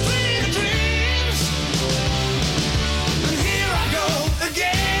lonely street of dreams. And here I go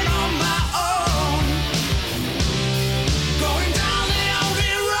again on my own, going down the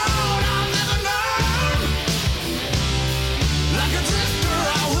only road I've ever known. Like a drifter,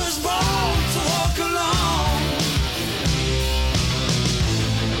 I was born to walk alone.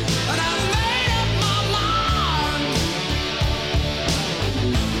 And I've made up my mind.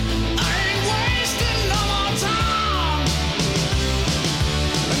 I ain't wasting no more time.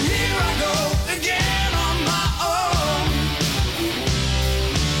 And here I go again on my own,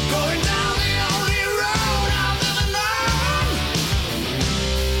 going down the only road I've ever known.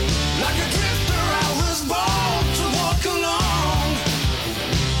 Like a drifter, I was born to walk alone.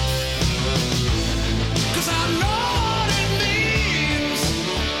 'Cause I know what it means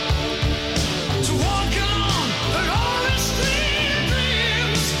to walk along the lonely street of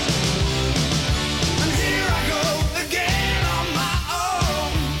dreams. And here I go again on my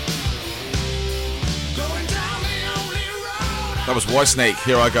own, going down the only road. That was Whitesnake,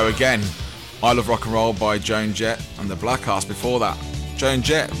 Here I Go Again. I Love Rock and Roll by Joan Jett, and the Black Hearts before that. Joan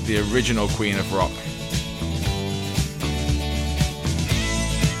Jett, the original queen of rock.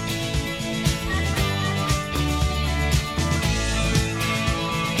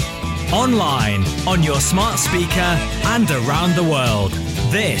 Online, on your smart speaker, and around the world.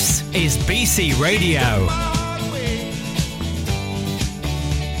 This is BC Radio.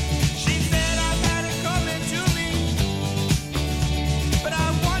 She said I had it coming to me, but I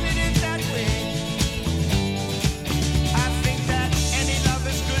wanted it that way. I think that any love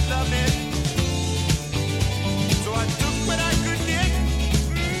is good loving, so I took what I could get.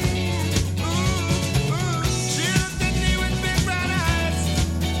 She looked at me with big brown eyes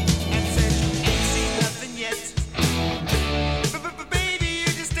and said, "Ain't seen nothing yet." But baby,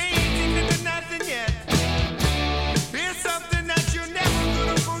 you just ain't seen nothing yet.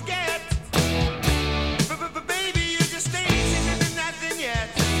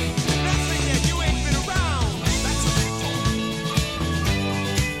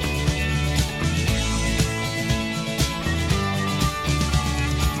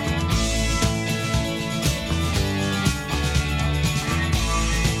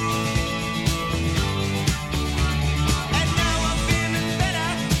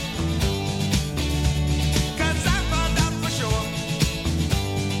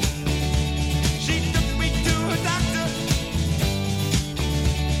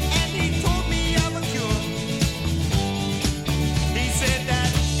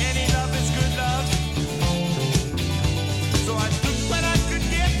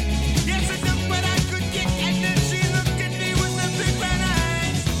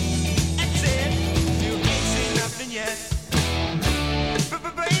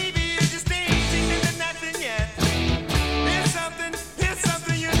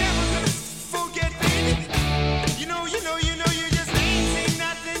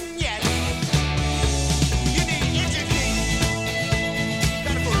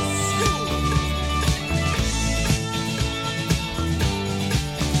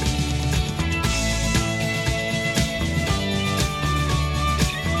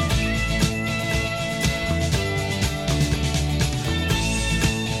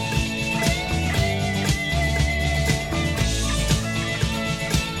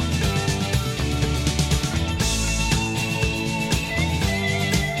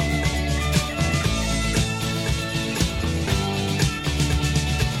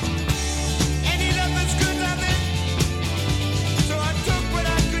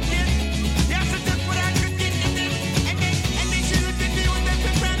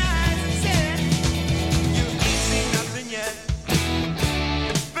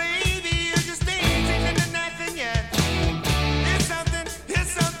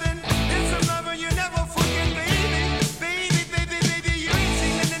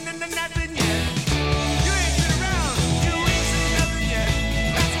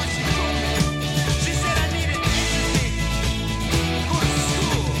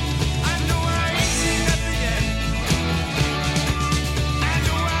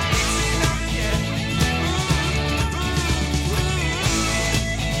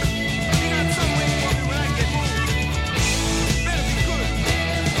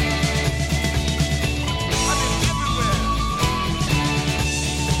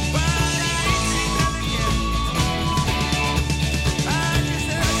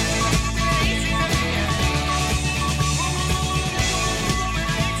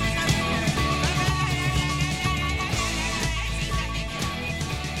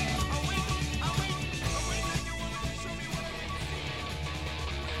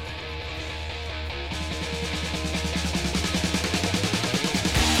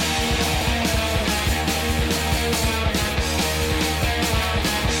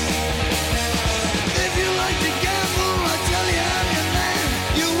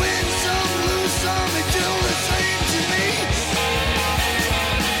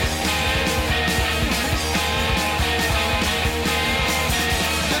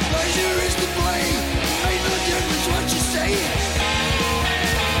 is to blame. Ain't no difference what you say.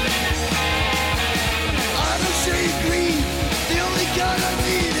 I don't say green. The only card I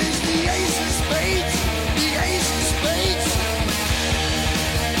need is the ace of spades. The ace of spades.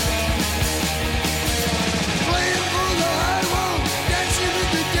 Playing for the high road, dancing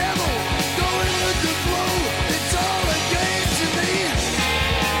with the devil, going with the flow. It's all a game to me.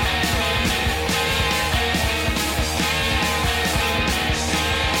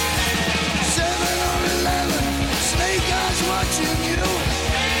 7 or 11, snake eyes watching you.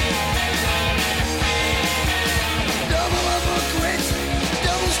 Double up or quit,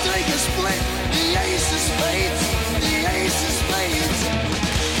 double strike or split. The ace of spades, the ace of spades.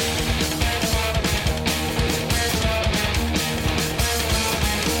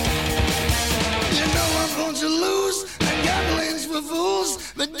 You know I'm going to lose, and gambling's for fools.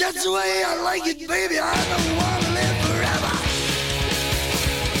 But that's the way I like it, baby. I don't want to live forever.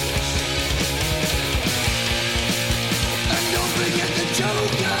 And don't forget the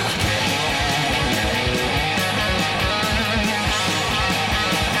Joker.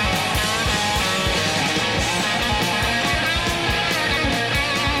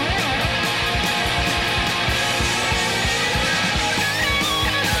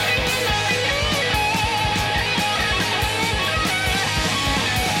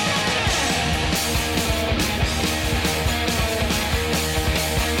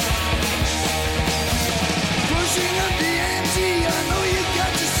 Pushing up the ante, I know you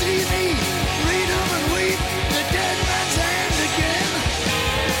got to see me. Read 'em and weep, the dead man's hand again.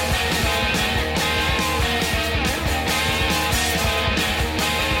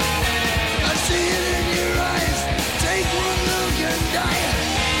 I see it in your eyes, take one look and die.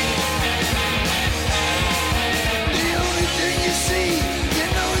 The only thing you see, you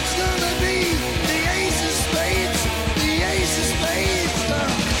know it's gonna be the ace of spades, the ace of spades.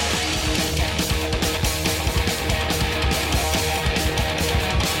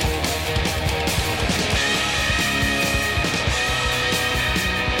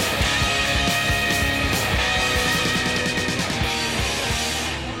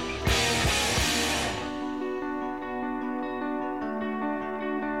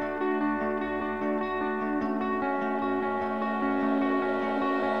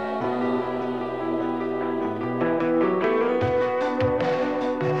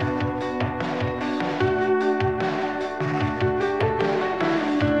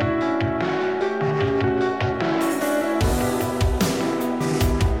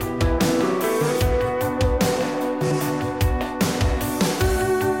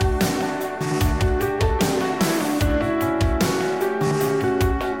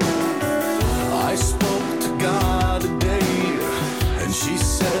 I spoke to God today, and she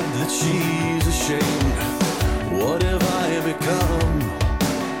said that she's ashamed. What have I become?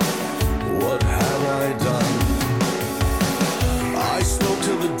 What have I done? I spoke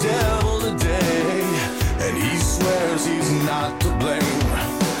to the devil today, and he swears he's not to blame.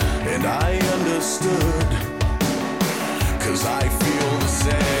 And I understood, 'cause I feel the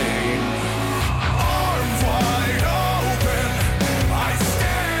same. Arms wide open, I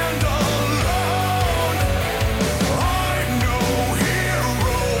stand alone. I'm no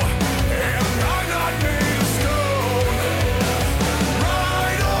hero, and I'm not made of stone.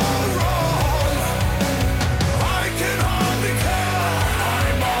 Right or wrong, I can hardly care.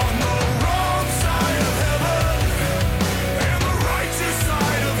 I'm on the wrong side of heaven, and the righteous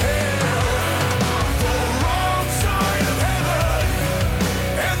side of hell. The wrong side of heaven,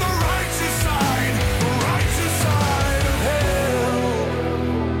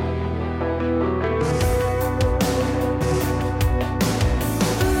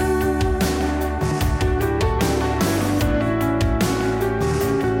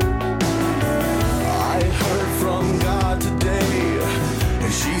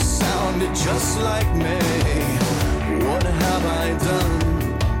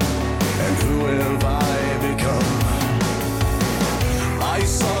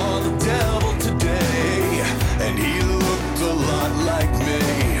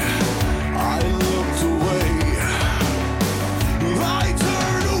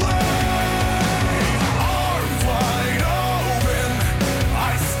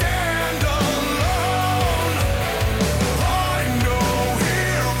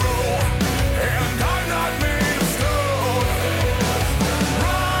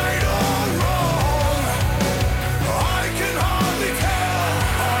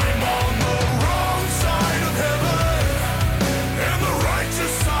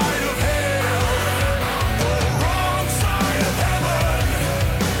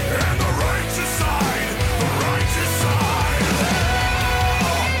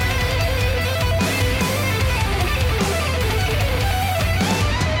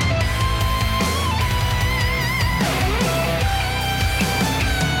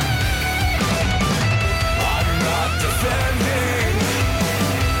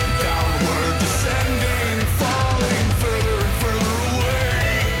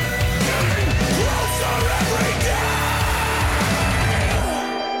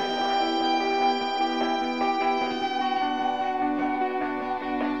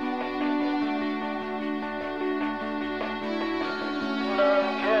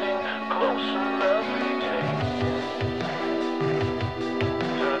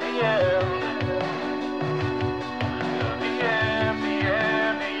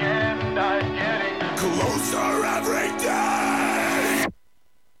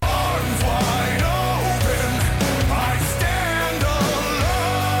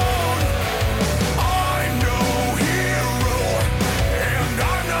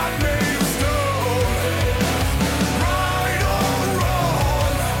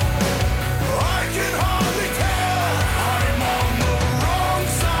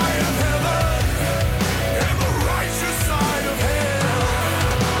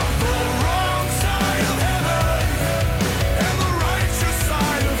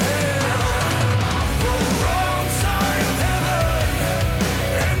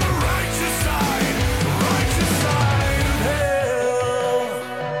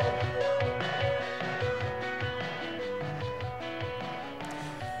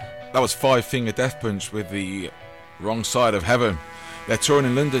 That was Five Finger Death Punch with the Wrong Side of Heaven. They're touring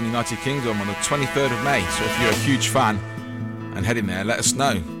in London, United Kingdom on the 23rd of May, so if you're a huge fan and heading there, let us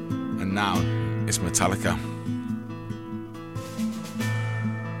know. And now it's Metallica.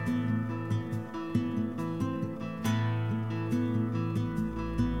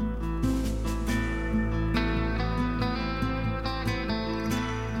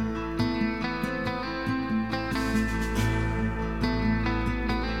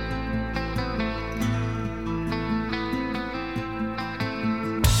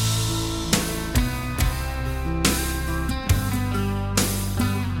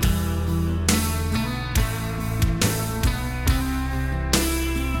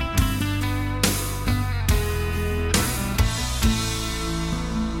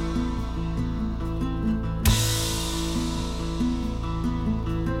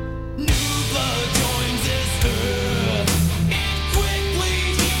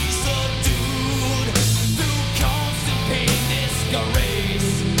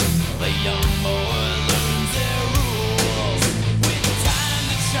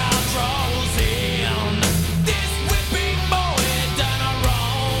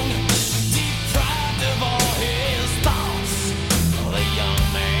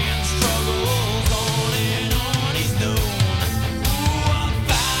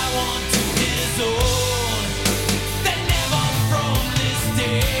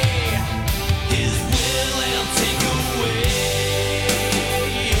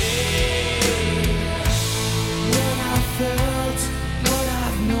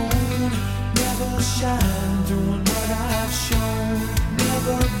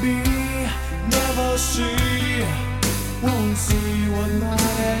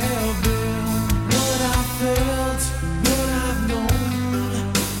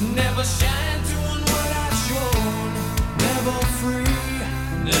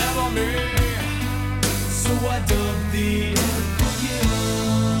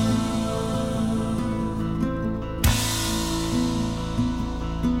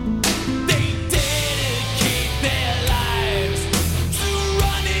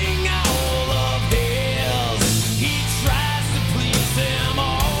 He tries to please them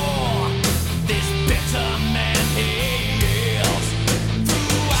all.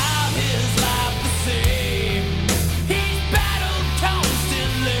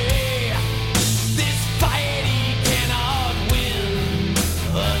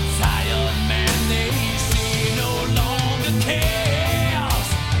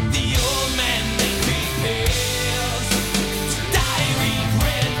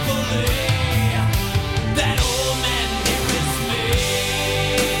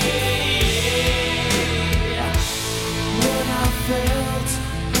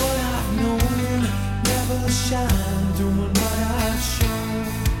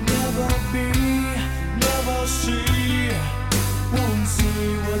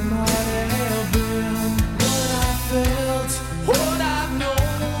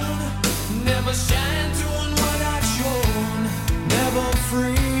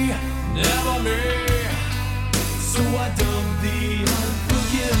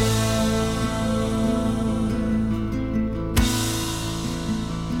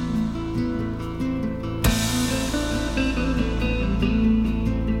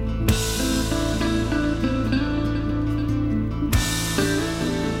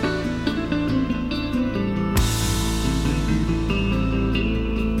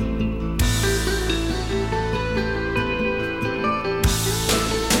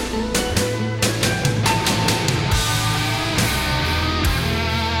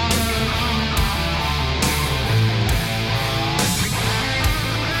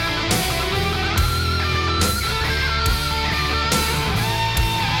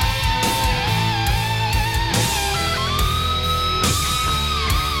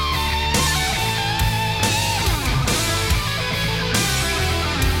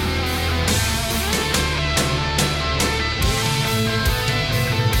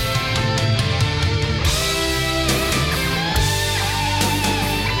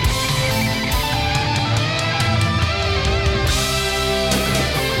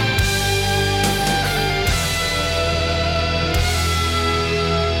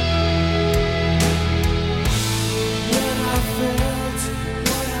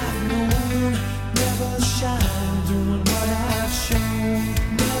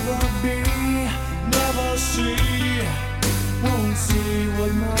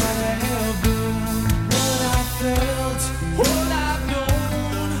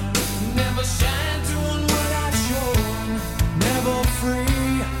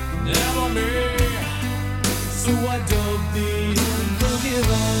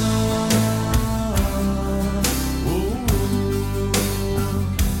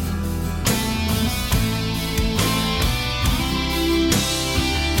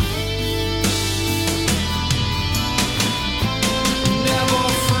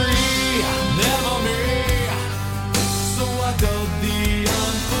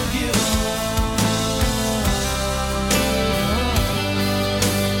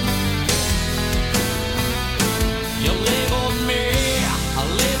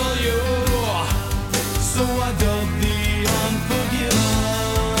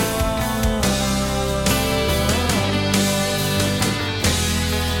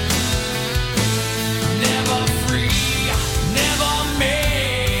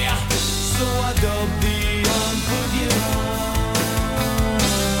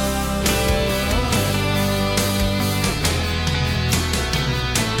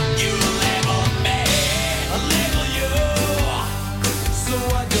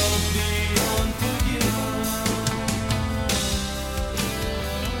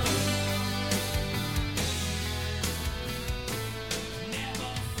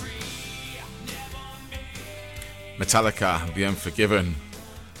 Metallica, The Unforgiven.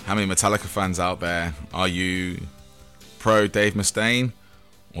 How many Metallica fans out there? Are you pro Dave Mustaine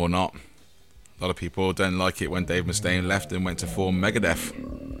or not? A lot of people don't like it when Dave Mustaine left and went to form Megadeth.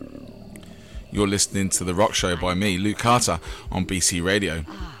 You're listening to The Rock Show by me, Luke Carter, on BC Radio.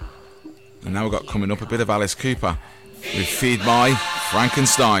 And now we've got coming up a bit of Alice Cooper with Feed My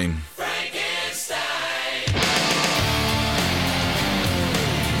Frankenstein.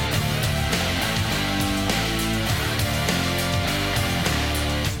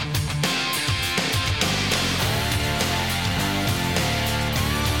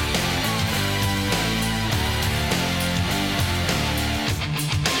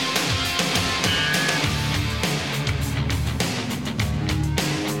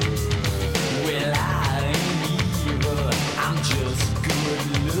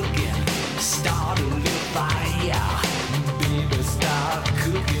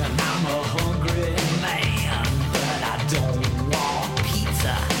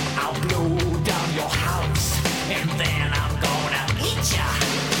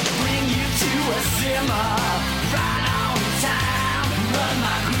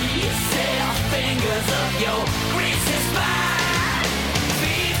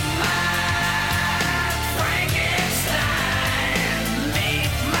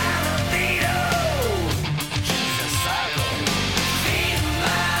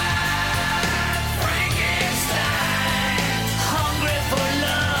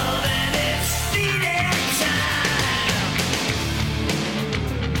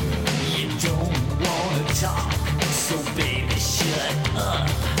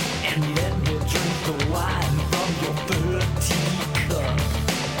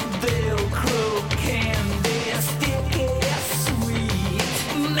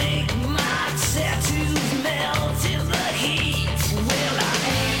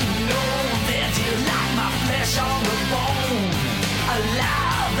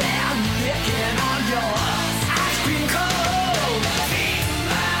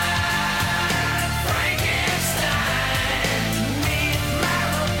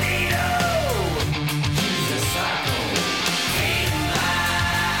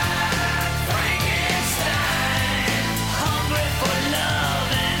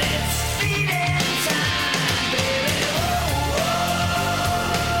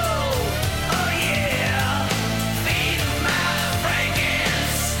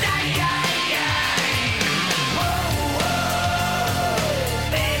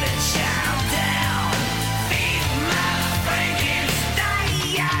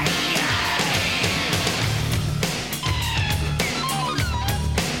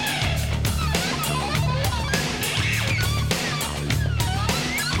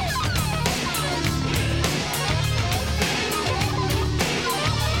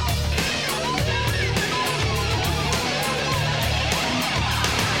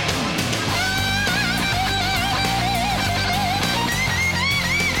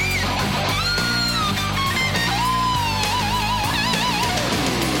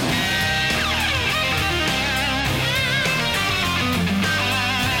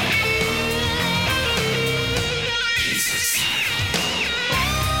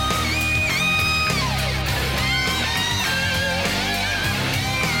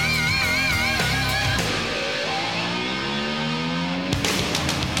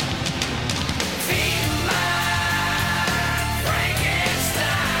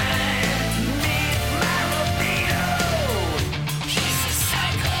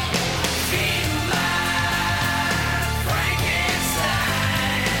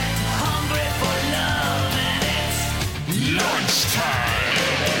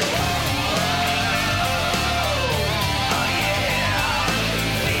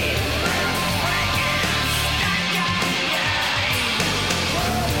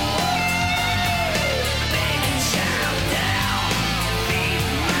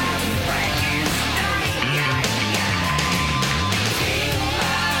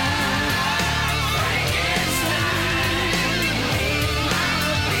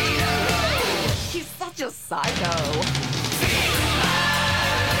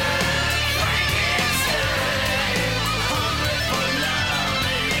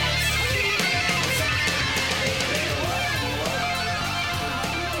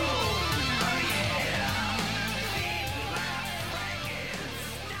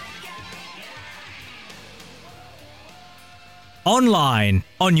 Online,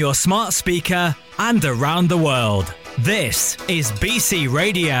 on your smart speaker, and around the world. This is BC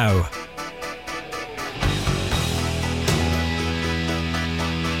Radio.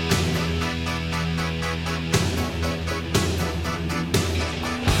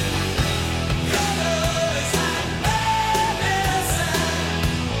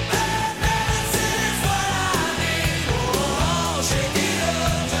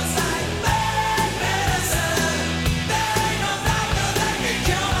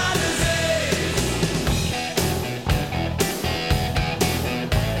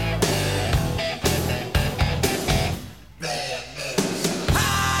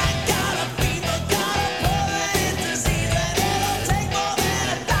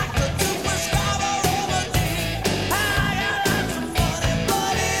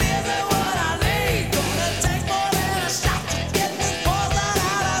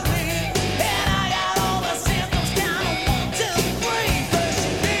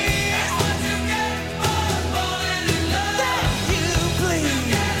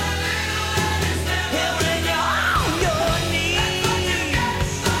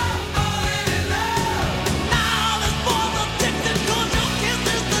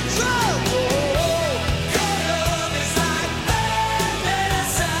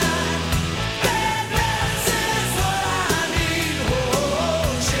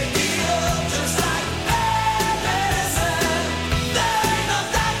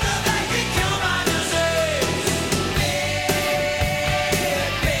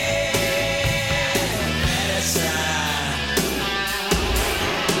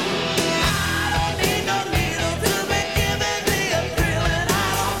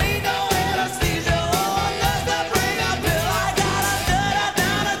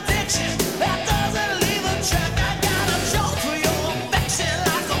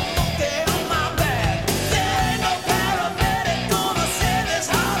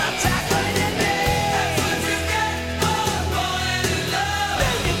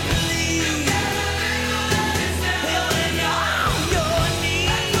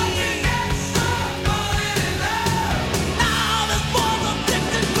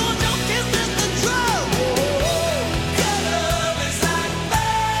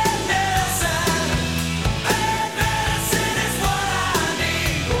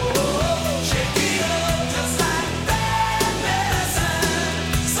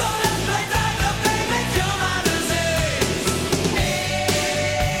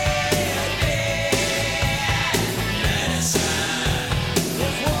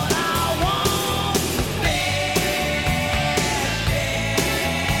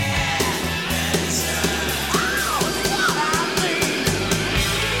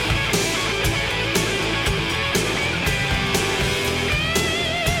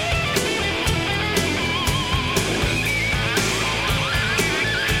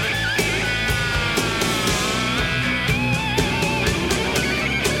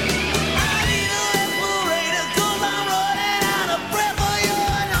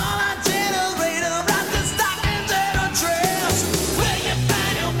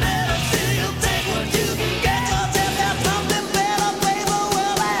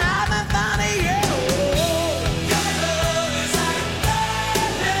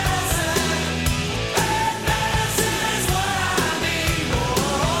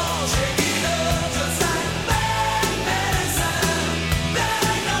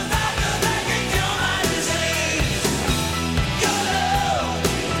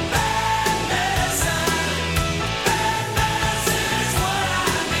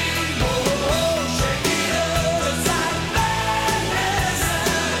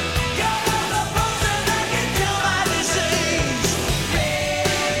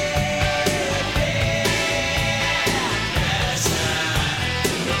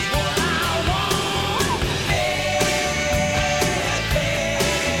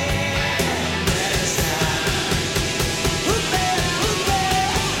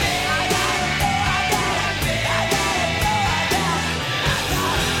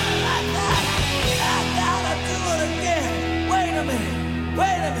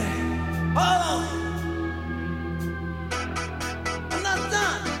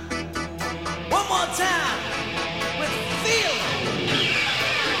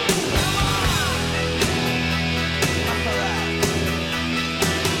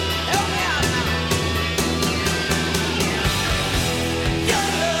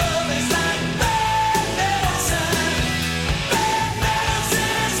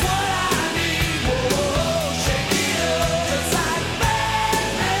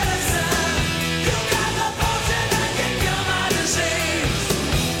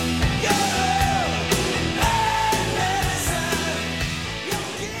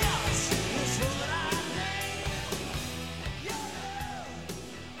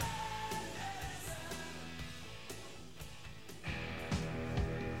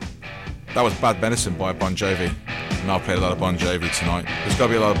 That was Bad Medicine by Bon Jovi. And I've played a lot of Bon Jovi tonight. There's got to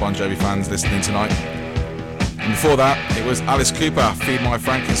be a lot of Bon Jovi fans listening tonight. And before that, it was Alice Cooper, Feed My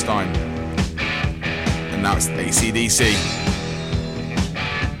Frankenstein. And now it's AC/DC.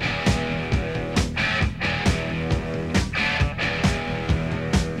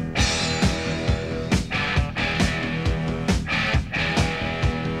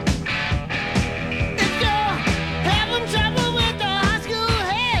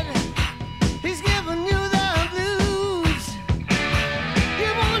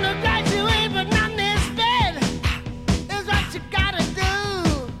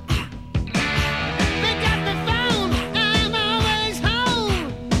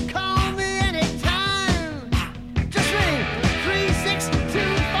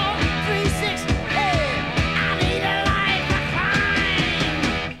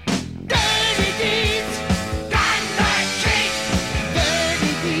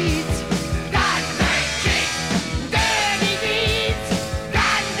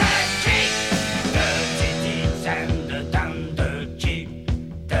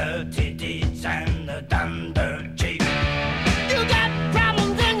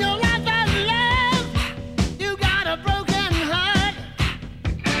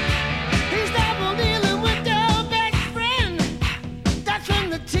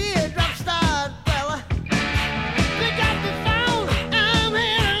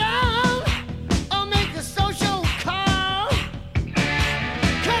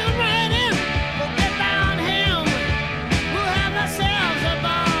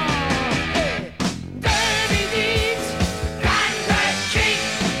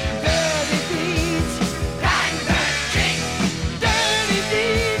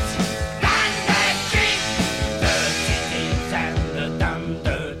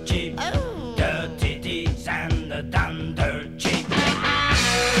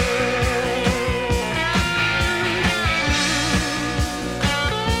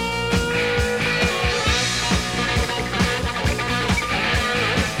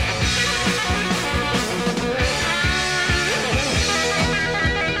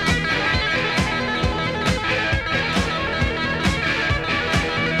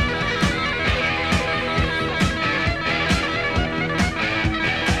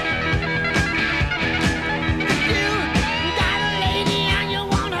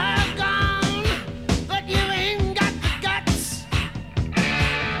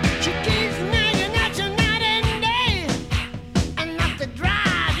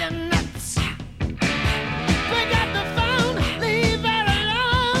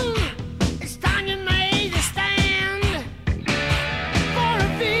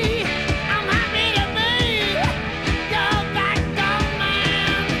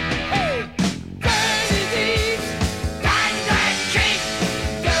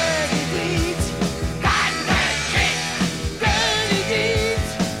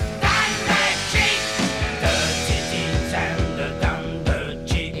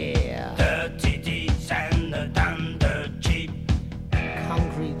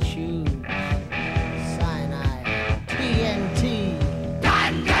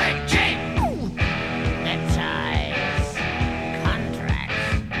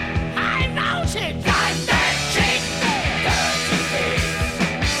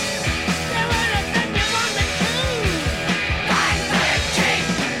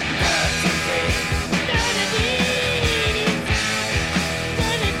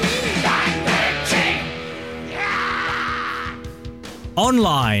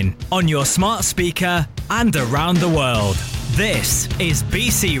 Online, on your smart speaker, and around the world. This is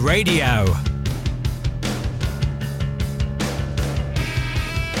BC Radio.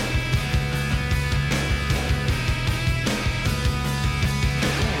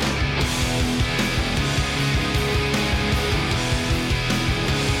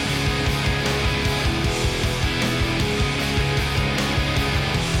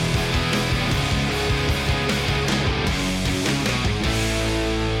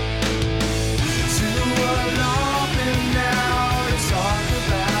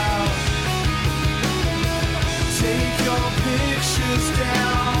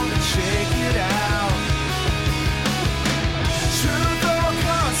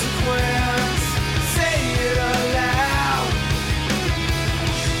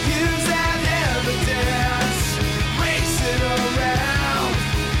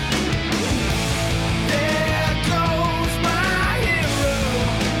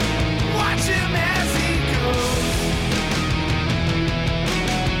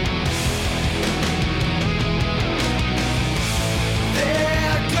 There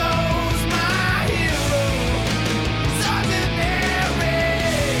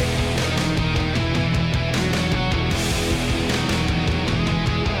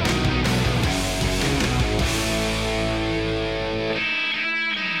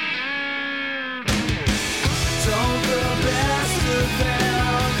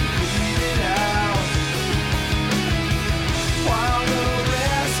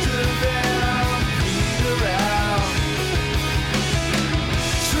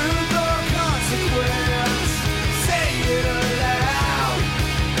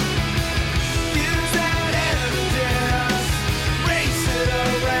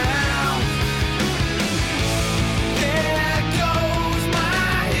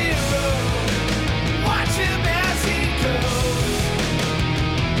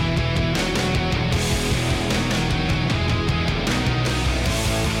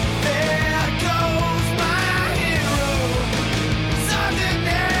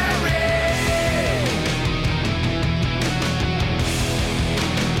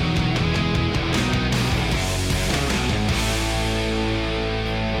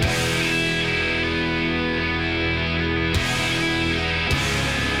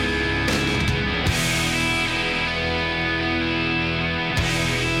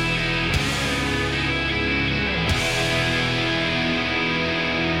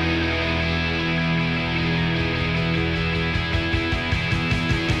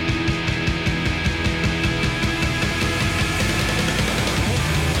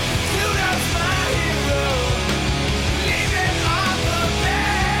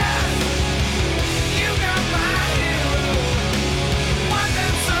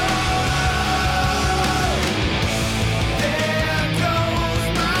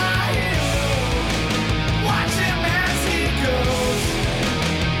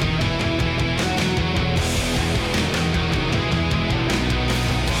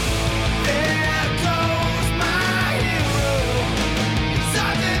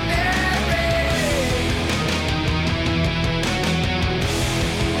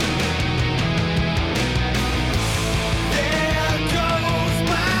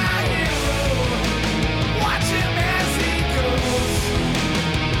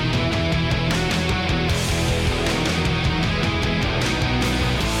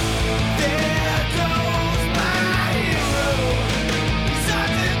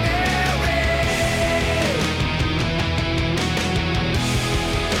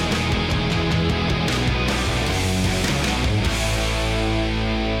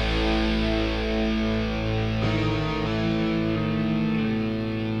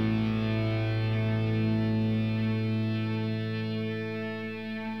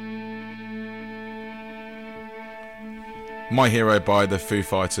My Hero by the Foo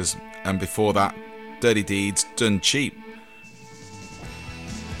Fighters, and before that, Dirty Deeds Done Cheap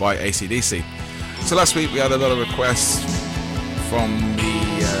by AC/DC. So last week we had a lot of requests from the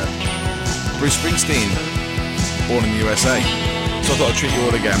Bruce Springsteen, Born in the USA. So I thought I'd treat you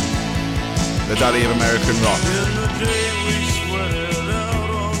all again. The daddy of American rock. In the day we sweated out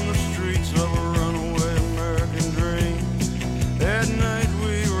on the streets of a runaway American dream. At night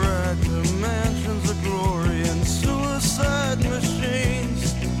we racked the mansions of glory and suicide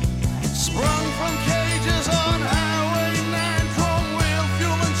machines. Sprung from cages on Highway 9, chrome wheel,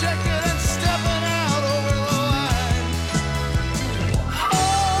 fuel injected and stepping out over the line.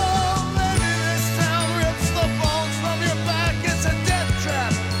 Oh, maybe this town rips the bones from your back. It's a death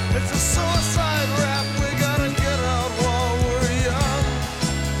trap. It's a suicide rap. We gotta get out while we're young.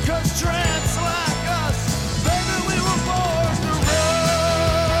 'Cause tramps like us, baby, we were born to run.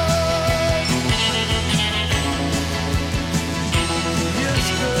 Yes,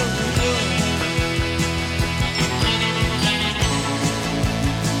 girl, we were.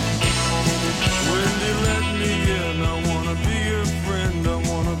 Wendy, let me in. I wanna be your friend. I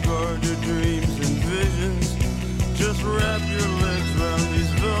wanna guard your dreams and visions. Just wrap your legs around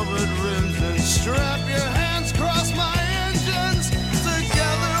these velvet rims and strap your hands across my engines.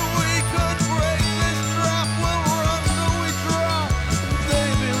 Together we could break this trap. We'll run till we drop.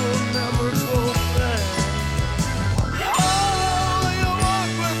 Baby, we'll never go back. Oh, you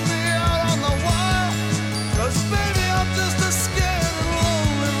walk with me out on the wild. 'Cause baby, I'm just a scared and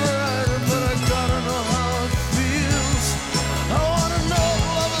lonely rider, but I gotta know how it feels. I wanna know if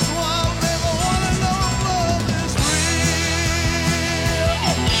love is wild, babe. I wanna know if love is real.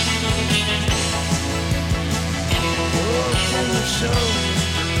 Oh, can you show me?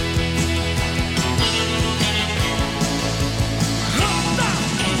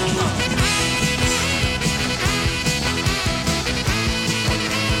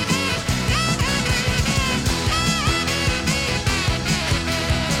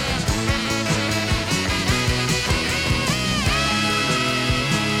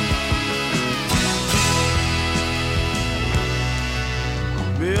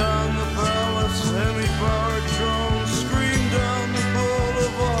 Beyond the palace, semi-powered drones scream down the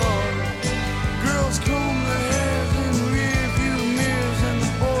boulevard. Girls comb their hair in rearview mirrors, and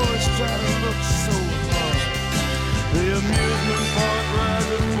the boys try to look so hard. The amusement park ride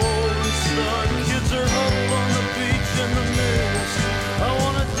with bold and start. Kids are huddled on the beach in the mirrors. I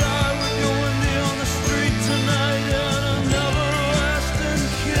wanna die with you, Wendy, on the street tonight, and an everlasting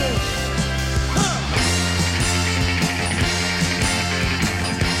kiss. Huh.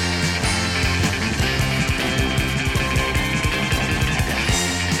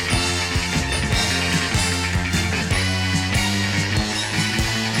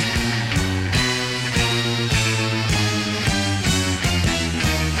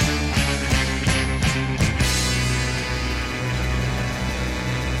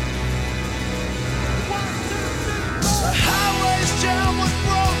 The highway's jammed with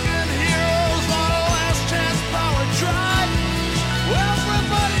broken heroes on a last chance power drive. Well,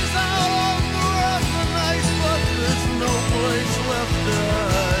 everybody's out on the run tonight, but there's no place left to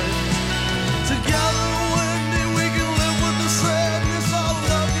hide. Together, Wendy, we can live with the sadness. I'll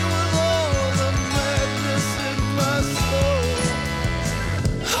love you with all the madness in my soul.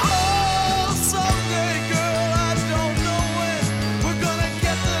 Oh, someday, girl, I don't know when we're gonna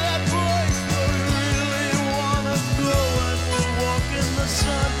get to that place where we really wanna go, and we'll walk in the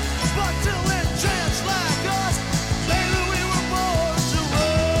sun. But till then, tramps like us, baby, we were born to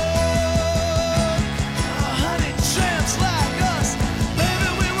run. Oh, honey, tramps like us, baby,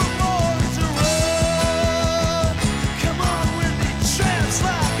 we were born to run. Come on, Wendy, tramps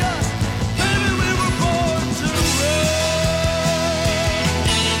like us, baby, we were born to run.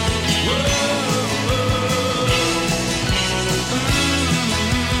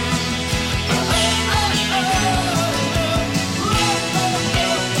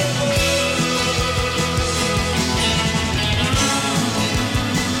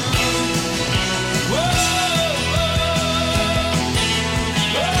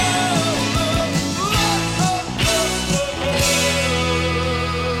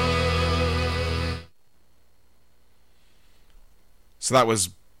 So that was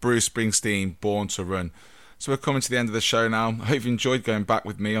Bruce Springsteen, Born to Run. So we're coming to the end of the show now. I hope you enjoyed going back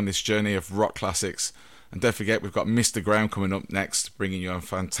with me on this journey of rock classics. And don't forget, we've got Mr. Graham coming up next, bringing you a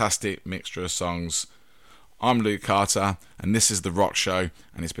fantastic mixture of songs. I'm Luke Carter, and this is The Rock Show,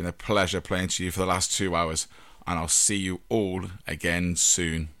 and it's been a pleasure playing to you for the last 2 hours. And I'll see you all again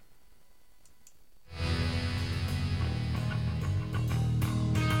soon.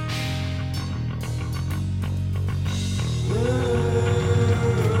 Well,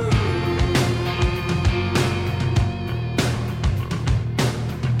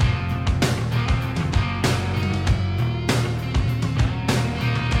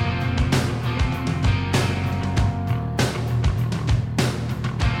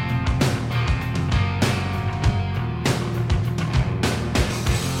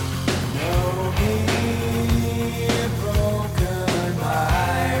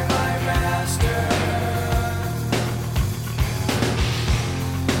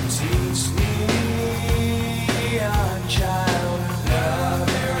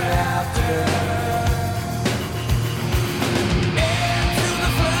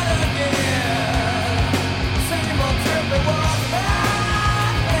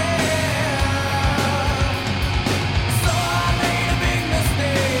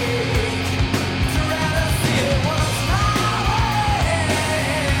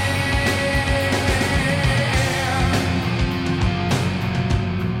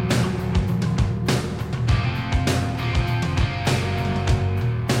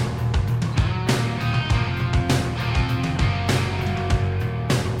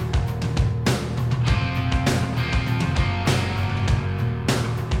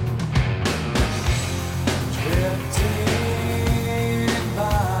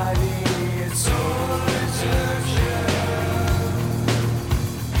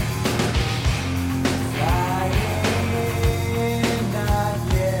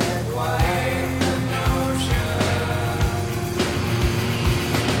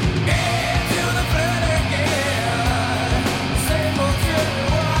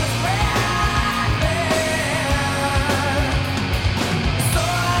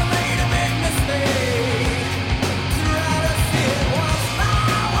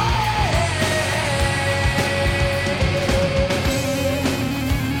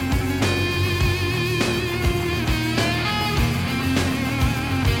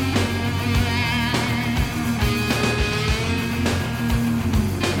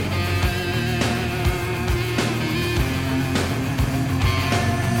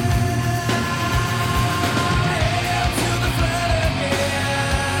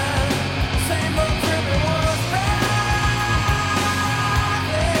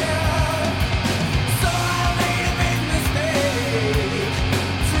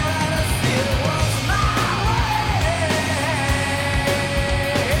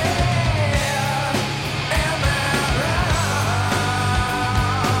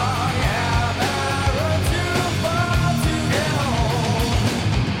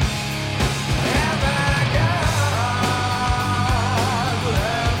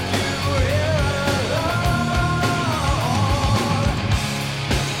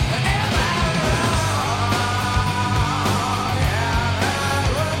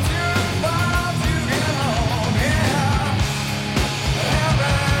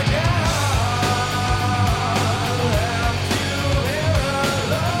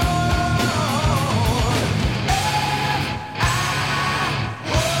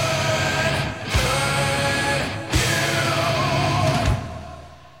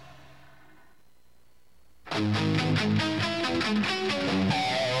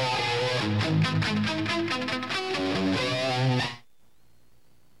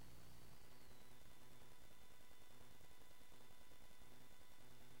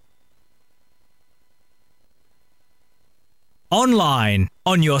 online,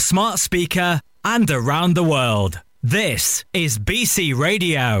 on your smart speaker, and around the world. This is BC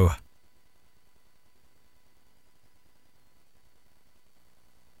Radio.